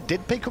 Bastet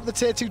did pick up the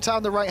tier 2 tower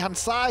on the right-hand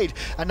side.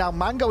 And now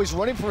Mangoh is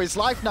running for his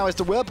life now as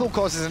the Whirlpool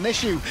causes an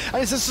issue.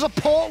 And it's a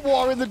support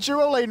war in the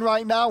duo lane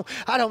right now.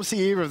 I don't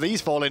see either of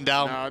these falling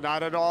down. No,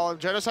 not at all.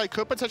 Genocide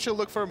could potentially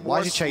look for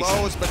more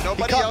slows, but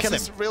nobody else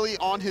is really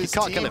on his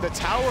team. The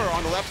tower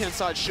on the left-hand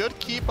side should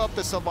keep up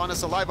the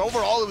Sylvanus alive.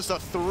 Overall, it was a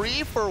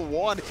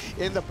 3-for-1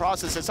 in the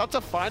process. It's up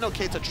to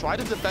fineokay to try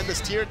to defend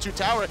this tier 2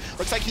 tower.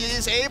 Looks like he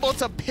is able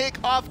to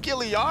pick off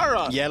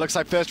Giliara. Yeah, looks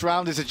like first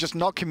rounders are just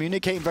not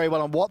communicating very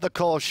well on what the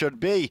call should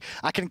be.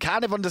 I can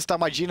kind of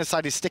understand why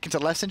Genocide is sticking to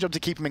Leftsyndrome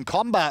to keep him in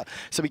combat,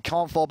 so he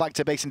can't fall back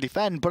to base and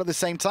defend. But at the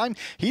same time,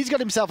 he's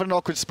got himself in an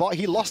awkward spot.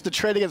 He lost the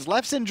trade against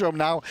Leftsyndrome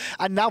now,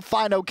 and now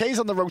fineokay's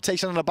on the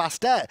rotation on a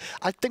Bastet.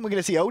 I think we're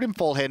going to see Odin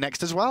fall here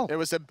next as well. It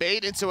was a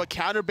bait into a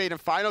counter bait,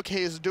 and fineokay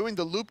is doing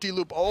the loop-de-loop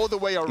all the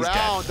way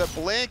around. The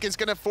blink is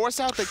going to force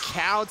out the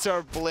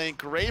counter blink.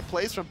 Great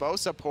plays from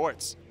both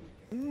supports.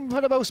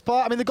 For the most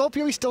part, I mean, the Goal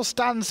Fury still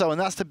stands, though,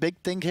 and that's the big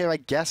thing here, I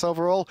guess,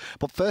 overall.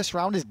 But first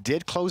rounders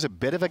did close a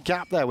bit of a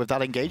gap there with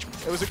that engagement.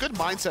 It was a good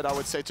mindset, I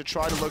would say, to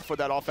try to look for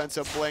that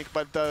offensive blink,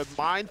 but the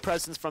mind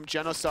presence from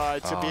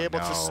Genocide to be able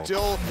to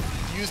still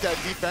use that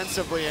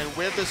defensively, and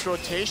with this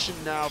rotation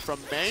now from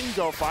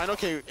Mangoh,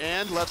 fineokay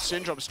and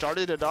Leftsyndrome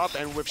started it up,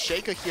 and with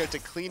Sheyka here to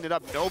clean it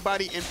up,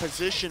 nobody in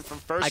position from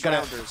first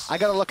rounders. I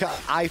gotta look at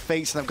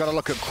IFates, and I've got to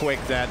look at Quig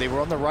there. They were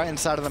on the right-hand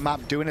side of the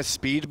map doing a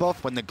speed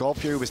buff when the Goal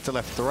Fury was still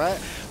a threat.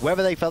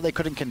 Whether they felt they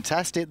couldn't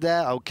contest it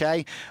there,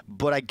 okay,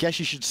 but I guess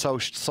you should show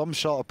some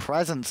sort of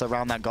presence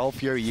around that Goal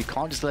Fury. You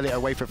can't just let it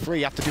away for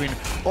free after doing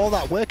all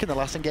that work in the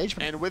last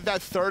engagement. And with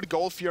that third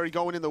Goal Fury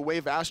going in the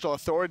wave, Astral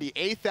Authority,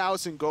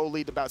 8,000 gold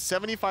lead, about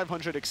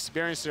 7,500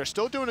 experience. They're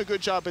still doing a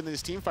good job in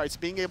these team fights,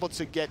 being able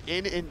to get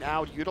in and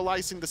out,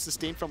 utilizing the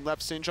sustain from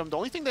Leftsyndrome. The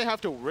only thing they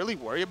have to really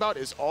worry about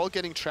is all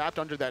getting trapped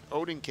under that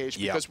Odin cage,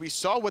 because we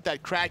saw what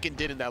that Kraken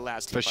did in that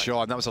last team fight. For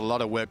sure, and that was a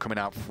lot of work coming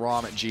out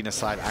from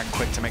Genocide and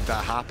Quig to make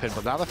that happen.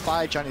 But now the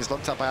Fire Giant is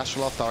looked at by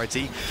Astral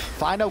Authority.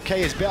 fineokay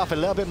is bit off a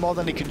little bit more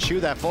than he can chew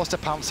there, forced to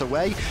pounce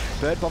away.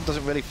 Bird Bomb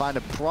doesn't really find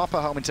a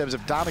proper home in terms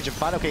of damage, and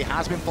fineokay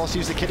has been forced to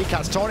use the kitty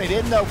cats, torn it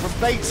in though from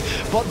Fates,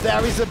 but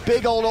there is a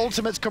big old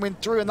ultimates coming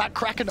through, and that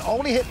Kraken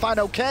only hit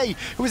fineokay,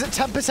 who is at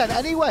 10%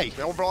 anyway.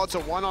 Overall, it's a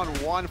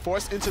one-on-one,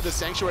 forced into the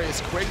Sanctuary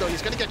is Quig though.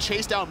 He's going to get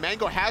chased down.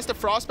 Mangoh has the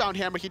Frostbound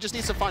Hammer. He just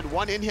needs to find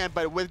one in hand,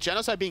 but with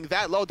Genocide being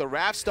that low, the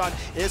Wrath Stun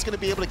is going to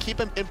be able to keep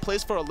him in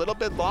place for a little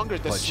bit longer.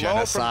 The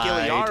slow from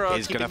Giliara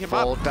is going to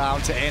fall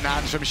down to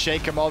in-hands from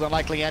Sheyka more than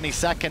likely any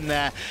second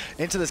there.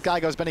 Into the sky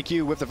goes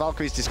BennyQ with the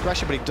Valkyrie's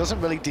discretion, but it doesn't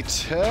really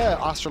deter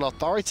Astral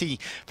Authority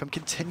from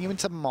continuing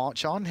to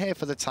march on here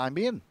for the time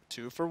being.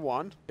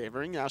 2-for-1,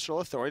 favoring Astral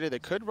Authority. They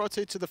could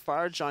rotate to the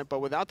Fire Giant,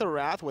 but without the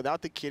Wrath,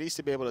 without the kitties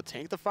to be able to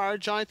tank the Fire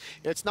Giant,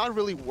 it's not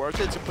really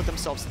worth it to put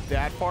themselves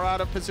that far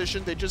out of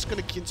position. They're just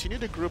going to continue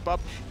to group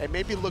up and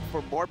maybe look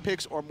for more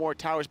picks or more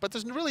towers, but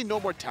there's really no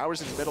more towers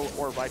in the middle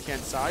or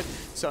right-hand side.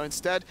 So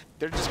instead,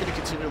 they're just going to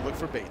continue to look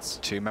for baits.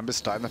 Two members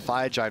starting the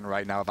Fire Giant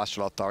right now of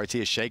Astral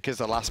Authority. Sheyka's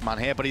the last man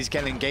here, but he's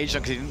getting engaged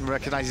on because he didn't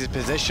recognize his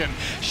position.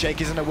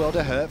 Sheyka's in a world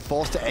of hurt,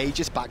 forced to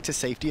Aegis back to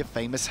safety of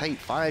FaymousHate.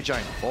 Fire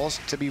Giant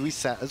forced to be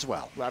reset as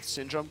well.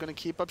 Leftsyndrome going to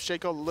keep up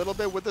Sheyka a little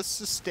bit with a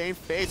sustained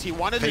phase. He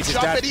wanted to Face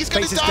jump it. He's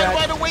going to die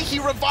right away. He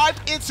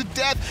revived into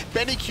death.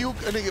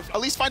 BennyQ going to at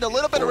least find a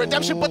little bit of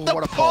redemption, but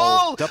the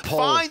pull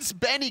finds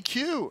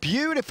BennyQ.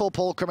 Beautiful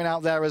pull coming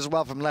out there as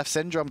well from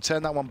Leftsyndrome.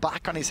 Turn that one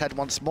back on his head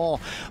once more.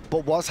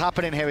 But what's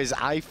happening here is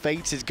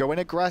IFates is going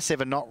aggressive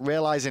and not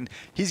realizing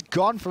he's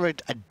gone for a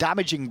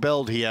damaging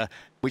build here,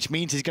 which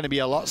means he's going to be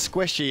a lot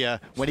squishier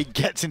when he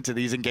gets into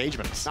these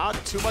engagements. Not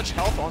too much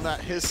health on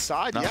his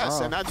side, yes,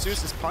 and that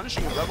Zeus is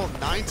punishing at level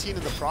 19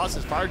 in the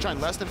process. Fire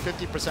Giant less than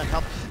 50%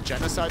 health.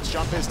 Genocide's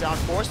jump is down,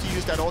 forced to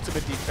use that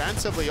ultimate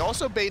defensively,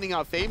 also baiting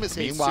out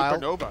FaymousHate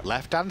Supernova.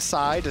 Left-hand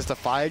side as the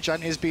Fire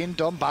Giant is being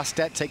done,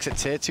 Bastet takes a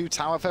tier 2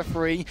 tower for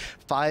free.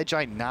 Fire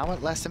Giant now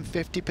at less than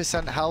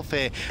 50% health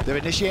here. They're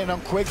initiating on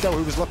Quig though,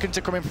 who was looking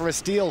to come in for a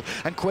steal,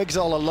 and Quig's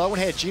all alone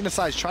here.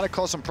 Genocide's trying to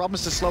cause some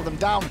problems to slow them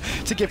down,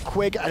 to give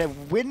Quig a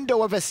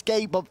window of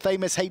escape, but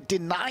FaymousHate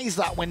denies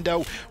that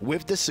window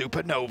with the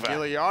Supernova.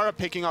 Giliara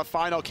picking up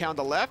fineokay on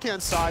the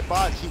left-hand side,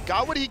 but he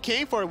got what he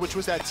came for, which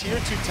was that tier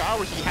 2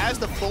 tower. He has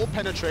the full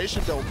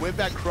penetration though with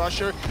that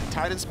Crusher,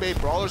 Titan's Bait,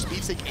 Brawler's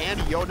Beatsick,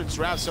 and Jotun's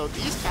Wrath. So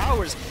these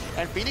towers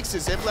and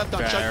Phoenix's, if left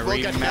unchecked, will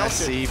get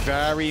melted.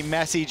 Very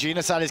messy.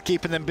 Genocide is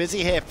keeping them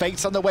busy here.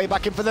 Fate's on the way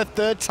back in for the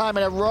 3rd time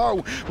in a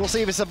row. We'll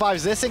see if he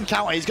survives this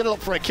encounter. He's going to look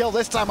for a kill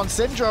this time on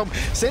Syndrome.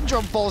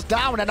 Syndrome falls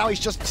down, and now he's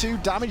just 2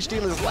 damage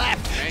dealers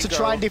left to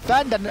try and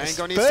defend. And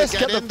Mangoh needs to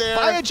get in there.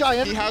 Fire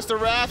Giant. He has the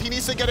Wrath. He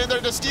needs to get in there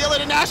to steal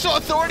it. And Astral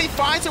Authority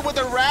finds it with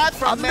the Wrath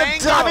from Mangoh.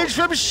 And the damage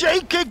from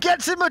Sheyka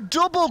gets him a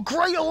double.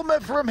 Great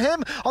ultimate from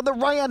him. On the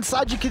right-hand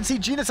side, you can see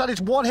Genocide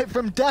is 1 hit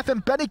from death,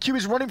 and BennyQ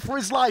is running for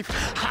his life.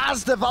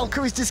 Has the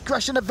Valkyrie's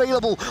discretion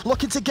available,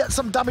 looking to get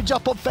some damage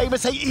up, but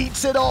FaymousHate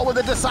eats it all with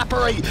a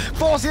Disapparate,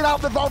 forcing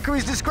out the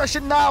Valkyrie's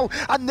discretion now,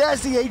 and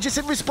there's the Aegis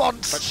in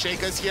response. But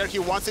Sheyka's here. He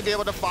wants to be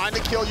able to find a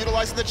kill,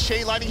 utilizing the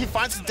chain lightning. He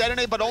finds the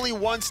detonate, but only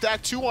 1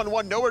 stack,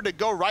 2-on-1, nowhere to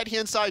go.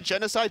 Right-hand side,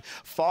 Genocide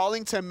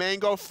falling to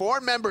Mangoh.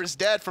 4 members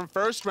dead from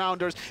first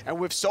rounders, and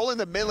with Soul in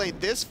the mid lane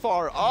this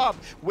far up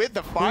with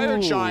the Fire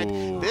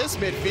Giant, this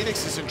mid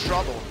Phoenix is in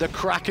trouble. The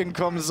Kraken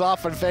comes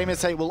off, and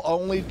FaymousHate will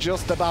only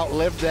just about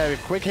live there.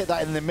 If Quig hit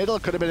that in the middle,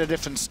 could have been a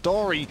different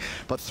story,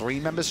 but 3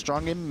 members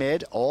strong in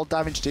mid, all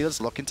damage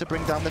dealers looking to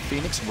bring down the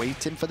Phoenix,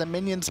 waiting for the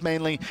minions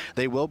mainly.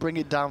 They will bring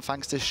it down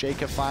thanks to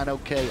Sheyka,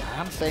 fineokay,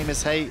 and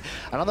FaymousHate.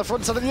 And on the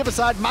front side on the other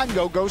side,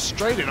 Mangoh goes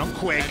straight in on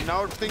Quig. And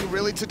nothing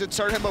really to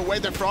deter him away.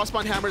 The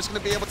Frostbond Hammer is going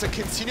to be able to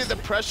continue the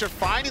pressure,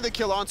 finding the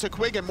kill onto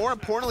Quig, and more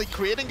importantly,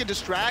 creating a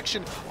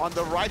distraction on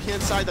the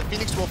right-hand side. The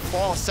Phoenix will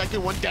fall, 2nd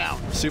one down.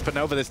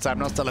 Supernova this time,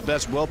 not Stellar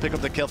Burst, will pick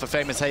up the kill for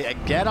FaymousHate.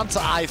 Again onto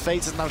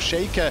IFates, is now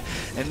Sheyka,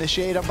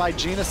 initiated on by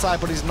Genocide,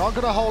 but he's not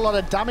got a whole lot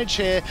of damage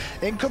here.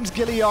 In comes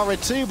Giliara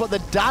too, but the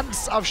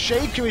dance of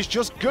Sheyka is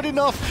just good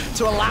enough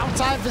to allow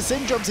time for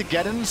Syndrome to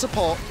get in and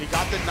support. He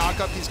got the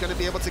knockup. He's going to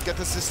be able to get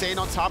the sustain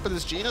on top of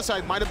this.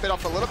 Genocide might have bit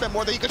off a little bit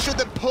more. That he could shoot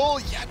the pull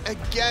yet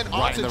again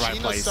onto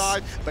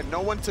Genocide, but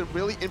no one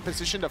really in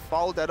position to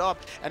follow that up.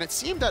 And it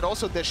seemed that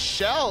also the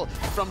shell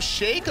from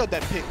Sheyka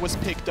that was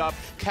picked up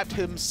kept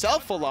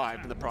himself alive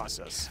in the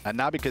process. And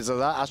now because of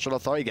that, Astral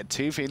Authority get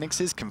 2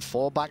 Phoenixes, can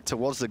fall back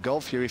towards the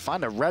Gulf Fury,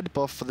 find a red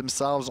buff for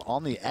themselves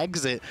on the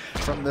exit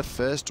from the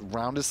first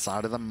rounders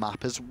side of the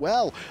map as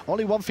well.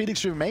 Only 1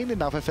 Phoenix remaining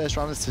now for first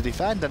rounders to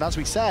defend, and as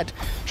we said,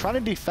 trying to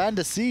defend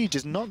a siege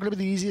is not going to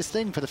be the easiest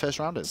thing for the first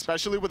rounders.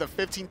 Especially with a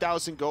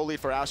 15,000 goal lead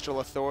for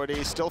Astral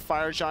Authority. Still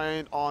Fire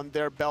Giant on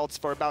their belts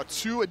for about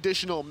 2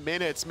 additional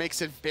minutes,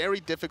 makes it very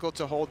difficult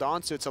to hold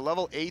on to. It's a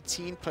level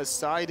 18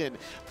 Poseidon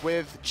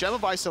with Gem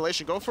of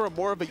Isolation. Go for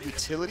more of a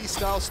utility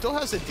style. Still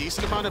has a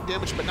decent amount of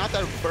damage, but not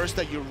that burst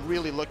that you're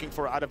really looking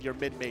for out of your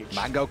mid-mage.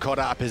 Mangoh caught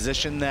out of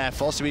position there.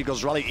 Force of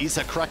Eagles rally.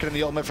 Issa Kraken in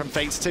the ultimate from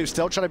Fates too.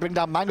 Still trying to bring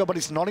down Mangoh, but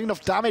it's not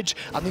enough damage,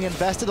 and they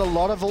invested a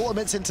lot of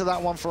ultimates into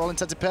that one for all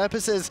intents and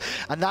purposes,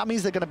 and that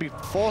means they're going to be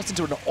forced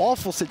into an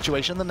awful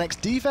situation in the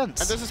next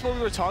defense. And this is what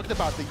we were talking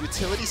about, the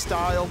utility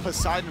style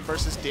Poseidon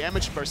versus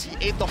damage burst.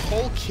 He ate the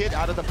whole kit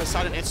out of the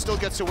Poseidon and still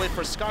gets away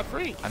for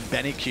scot-free. And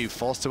BennyQ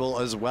forced to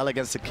ult as well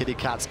against the kitty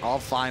cats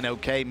of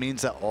fineokay,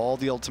 means that all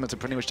the ultimates are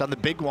pretty much done. The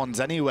big ones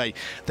anyway.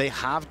 They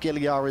have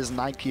Giliara's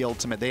Nike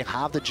ultimate, they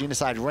have the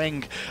Genocide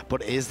ring,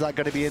 but is that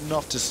going to be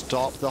enough to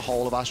stop the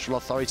whole of Astral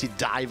Authority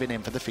diving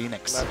in for the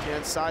Phoenix?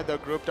 Left-hand side, though,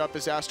 grouped up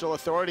is Astral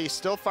Authority.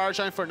 Still Fire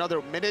Giant for another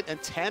 1 minute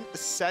and 10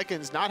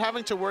 seconds. Not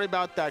having to worry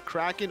about that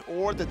Kraken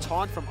or the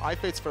taunt from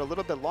IFates for a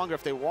little bit longer.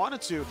 If they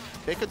wanted to,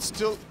 they could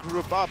still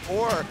group up,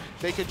 or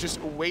they could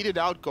just wait it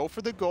out, go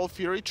for the Gold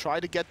Fury, try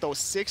to get those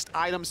 6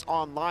 items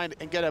online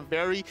and get a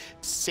very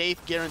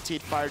safe,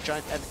 guaranteed Fire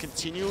Giant and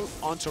continue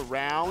on to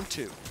round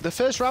 2. The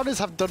first rounders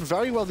have done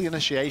very well the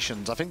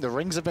initiations. I think the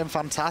rings have been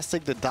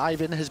fantastic. The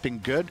dive in has been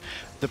good.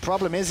 The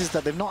problem is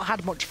that they've not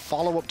had much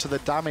follow-up to the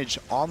damage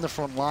on the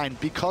front line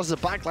because the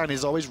back line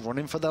is always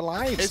running for their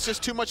lives. It's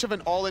just too much of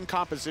an all-in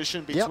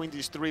composition between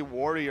these three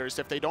warriors.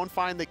 If they don't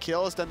find the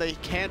kills, then they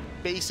can't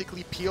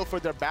basically peel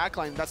for their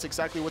backline. That's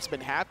exactly what's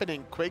been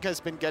happening. Quig has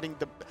been getting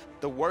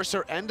the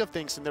worser end of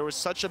things, and there was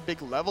such a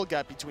big level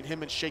gap between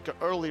him and Sheyka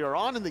earlier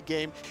on in the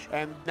game,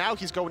 and now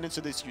he's going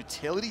into this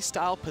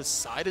utility-style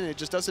Poseidon. It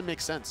just doesn't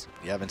make sense.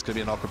 Yeah, it's going to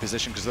be an awkward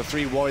position because the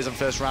three warriors and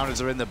first rounders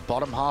are in the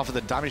bottom half of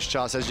the damage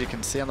charts, as you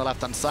can see on the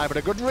left-hand side, but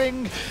a good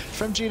ring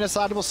from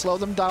Genocide will slow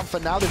them down for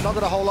now. They've not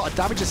got a whole lot of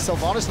damage as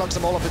Sylvanus knocks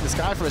them all up in the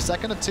sky for a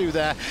second or two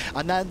there,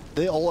 and then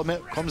the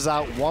ultimate comes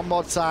out one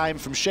more time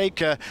from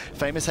Sheyka.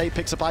 FaymousHate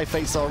picks up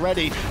IFates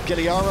already.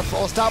 Giliara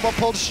forced out, but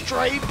pulled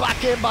straight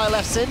back in by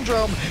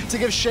Leftsyndrome to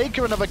give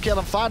Sheyka another kill,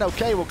 and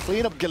fineokay will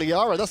clean up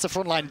Giliara. That's the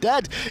front line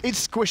dead.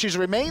 It's squishes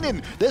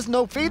remaining. There's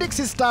no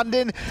Phoenixes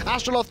standing.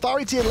 Astral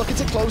Authority are looking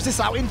to close this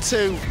out in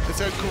 2.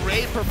 It's a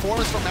great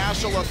performance from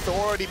Astral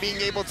Authority, being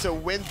able to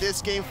win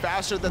this game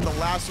faster than the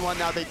last one.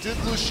 Now, they did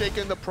lose Sheyka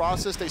in the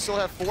process. They still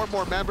have 4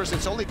 more members.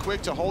 It's only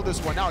Quig to hold this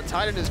one out.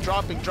 Titan is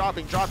dropping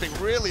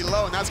really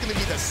low, and that's going to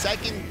be the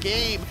second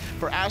game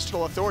for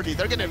Astral Authority.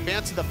 They're going to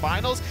advance to the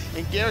finals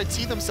and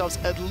guarantee themselves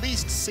at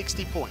least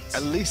 60 points.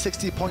 At least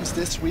 60 points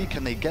this week,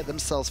 and they get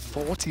themselves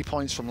 40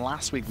 points from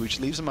last week, which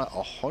leaves them at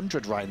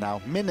 100 right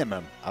now,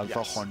 minimum of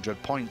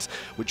 100 points,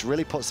 which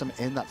really puts them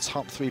in that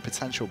top 3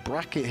 potential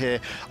bracket here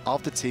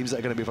of the teams that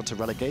are going to move on to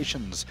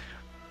relegations.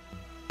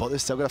 But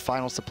they've still got a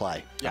finals to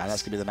play, and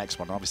that's going to be the next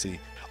one.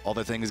 Obviously,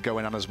 other things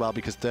going on as well,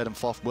 because 3rd and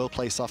 4th will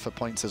place off for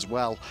points as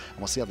well, and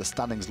we'll see how the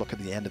standings look at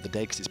the end of the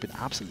day, because it's been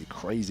absolutely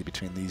crazy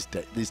between these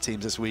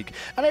teams this week.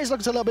 And it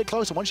looks a little bit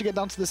closer. Once you get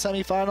down to the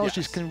semi-finals,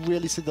 you can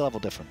really see the level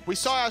different. We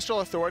saw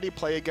Astral Authority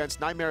play against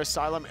Nightmare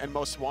Asylum and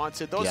Most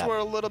Wanted. Those were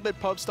a little bit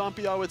pub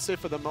stompy, I would say,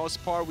 for the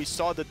most part. We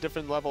saw the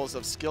different levels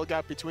of skill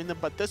gap between them,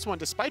 but this one,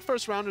 despite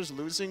first rounders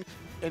losing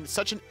in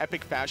such an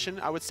epic fashion,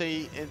 I would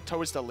say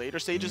towards the later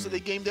stages of the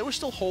game, they were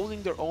still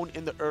holding their own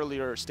in the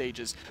earlier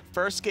stages.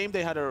 First game,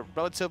 they had a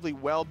relatively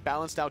well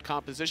balanced out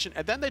composition,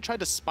 and then they tried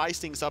to spice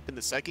things up in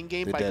the second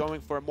game by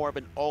going for more of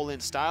an all-in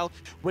style,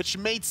 which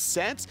made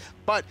sense,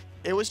 but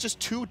it was just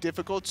too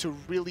difficult to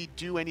really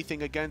do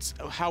anything against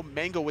how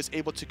Mangoh was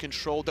able to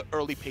control the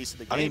early pace of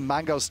the game. I mean,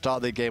 Mangoh's start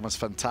of the game was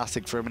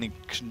fantastic for him, and he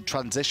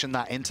transitioned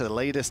that into the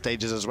later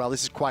stages as well.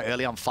 This is quite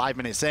early on, 5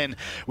 minutes in,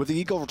 with the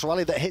Eagle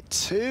Rally that hit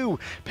 2,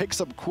 picks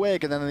up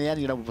Quig, and then in the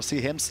end, you know, we'll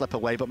see him slip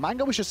away. But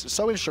Mangoh was just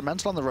so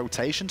instrumental on the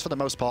rotations for the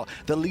most part.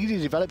 The lead he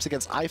develops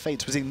against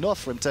IFates was enough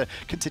for him to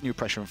continue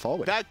pressuring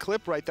forward. That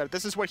clip right there,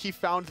 this is where he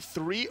found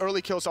 3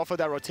 early kills off of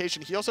that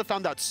rotation. He also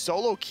found that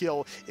solo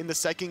kill in the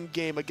second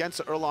game against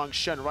the Erlang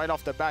Shen right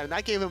off the bat, and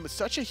that gave him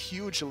such a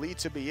huge lead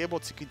to be able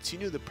to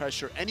continue the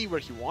pressure anywhere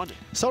he wanted.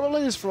 Solo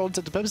lanes, for all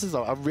intents and purposes,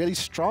 though, are really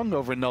strong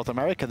over in North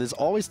America. There's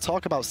always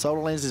talk about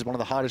solo lanes is one of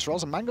the hardest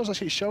roles, and Mangoh's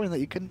actually showing that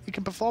he can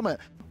perform it.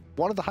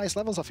 One of the highest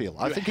levels, I feel.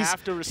 I think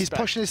he's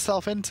pushing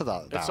himself into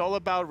that. It's all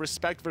about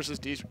respect versus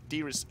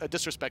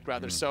disrespect,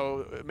 rather.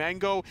 So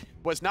Mangoh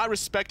was not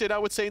respected, I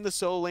would say, in the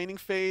solo laning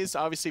phase.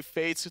 Obviously,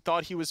 Fates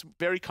thought he was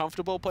very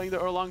comfortable playing the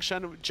Erlang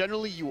Shen.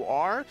 Generally, you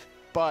are,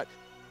 but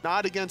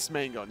not against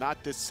Mangoh,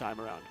 not this time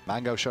around.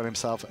 Mangoh showed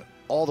himself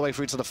all the way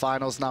through to the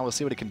finals. Now we'll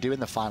see what he can do in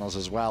the finals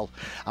as well.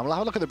 And we'll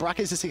have a look at the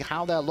brackets to see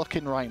how they're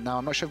looking right now.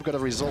 I'm not sure if we've got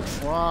a result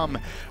from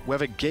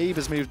whether Gabe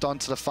has moved on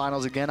to the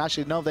finals again.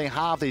 Actually, no, they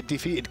have. They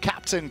defeated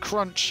Captain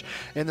Crunch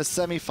in the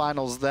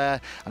semi-finals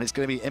there. And it's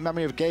going to be in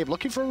memory of Gabe,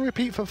 looking for a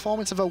repeat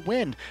performance of a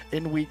win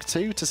in week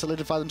 2 to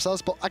solidify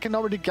themselves. But I can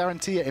already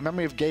guarantee it, in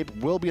memory of Gabe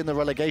will be in the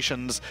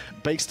relegations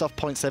based off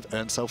points they've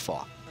earned so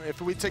far. If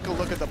we take a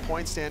look at the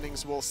point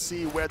standings, we'll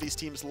see where these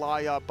teams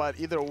lie up. But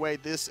either way,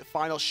 this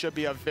final should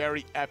be a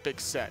very epic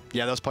set.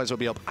 Yeah, those points will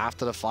be up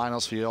after the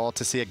finals for you all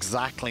to see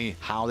exactly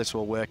how this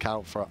will work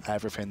out for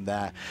everything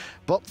there.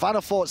 But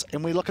final thoughts,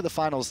 and we look at the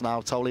finals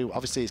now, Toli.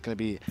 Obviously, it's going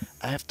to be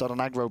F. and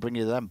Aggro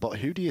bringing you them. But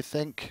who do you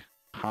think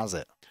has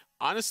it?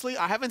 Honestly,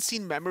 I haven't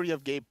seen Memory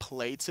of Gabe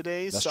play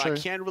today, so I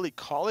can't really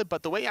call it.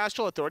 But the way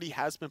Astral Authority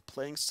has been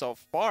playing so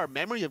far,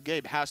 Memory of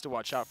Gabe has to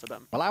watch out for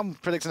them. Well, I'm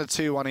predicting a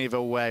 2-1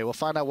 either way. We'll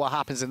find out what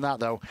happens in that,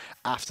 though,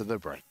 after the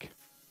break.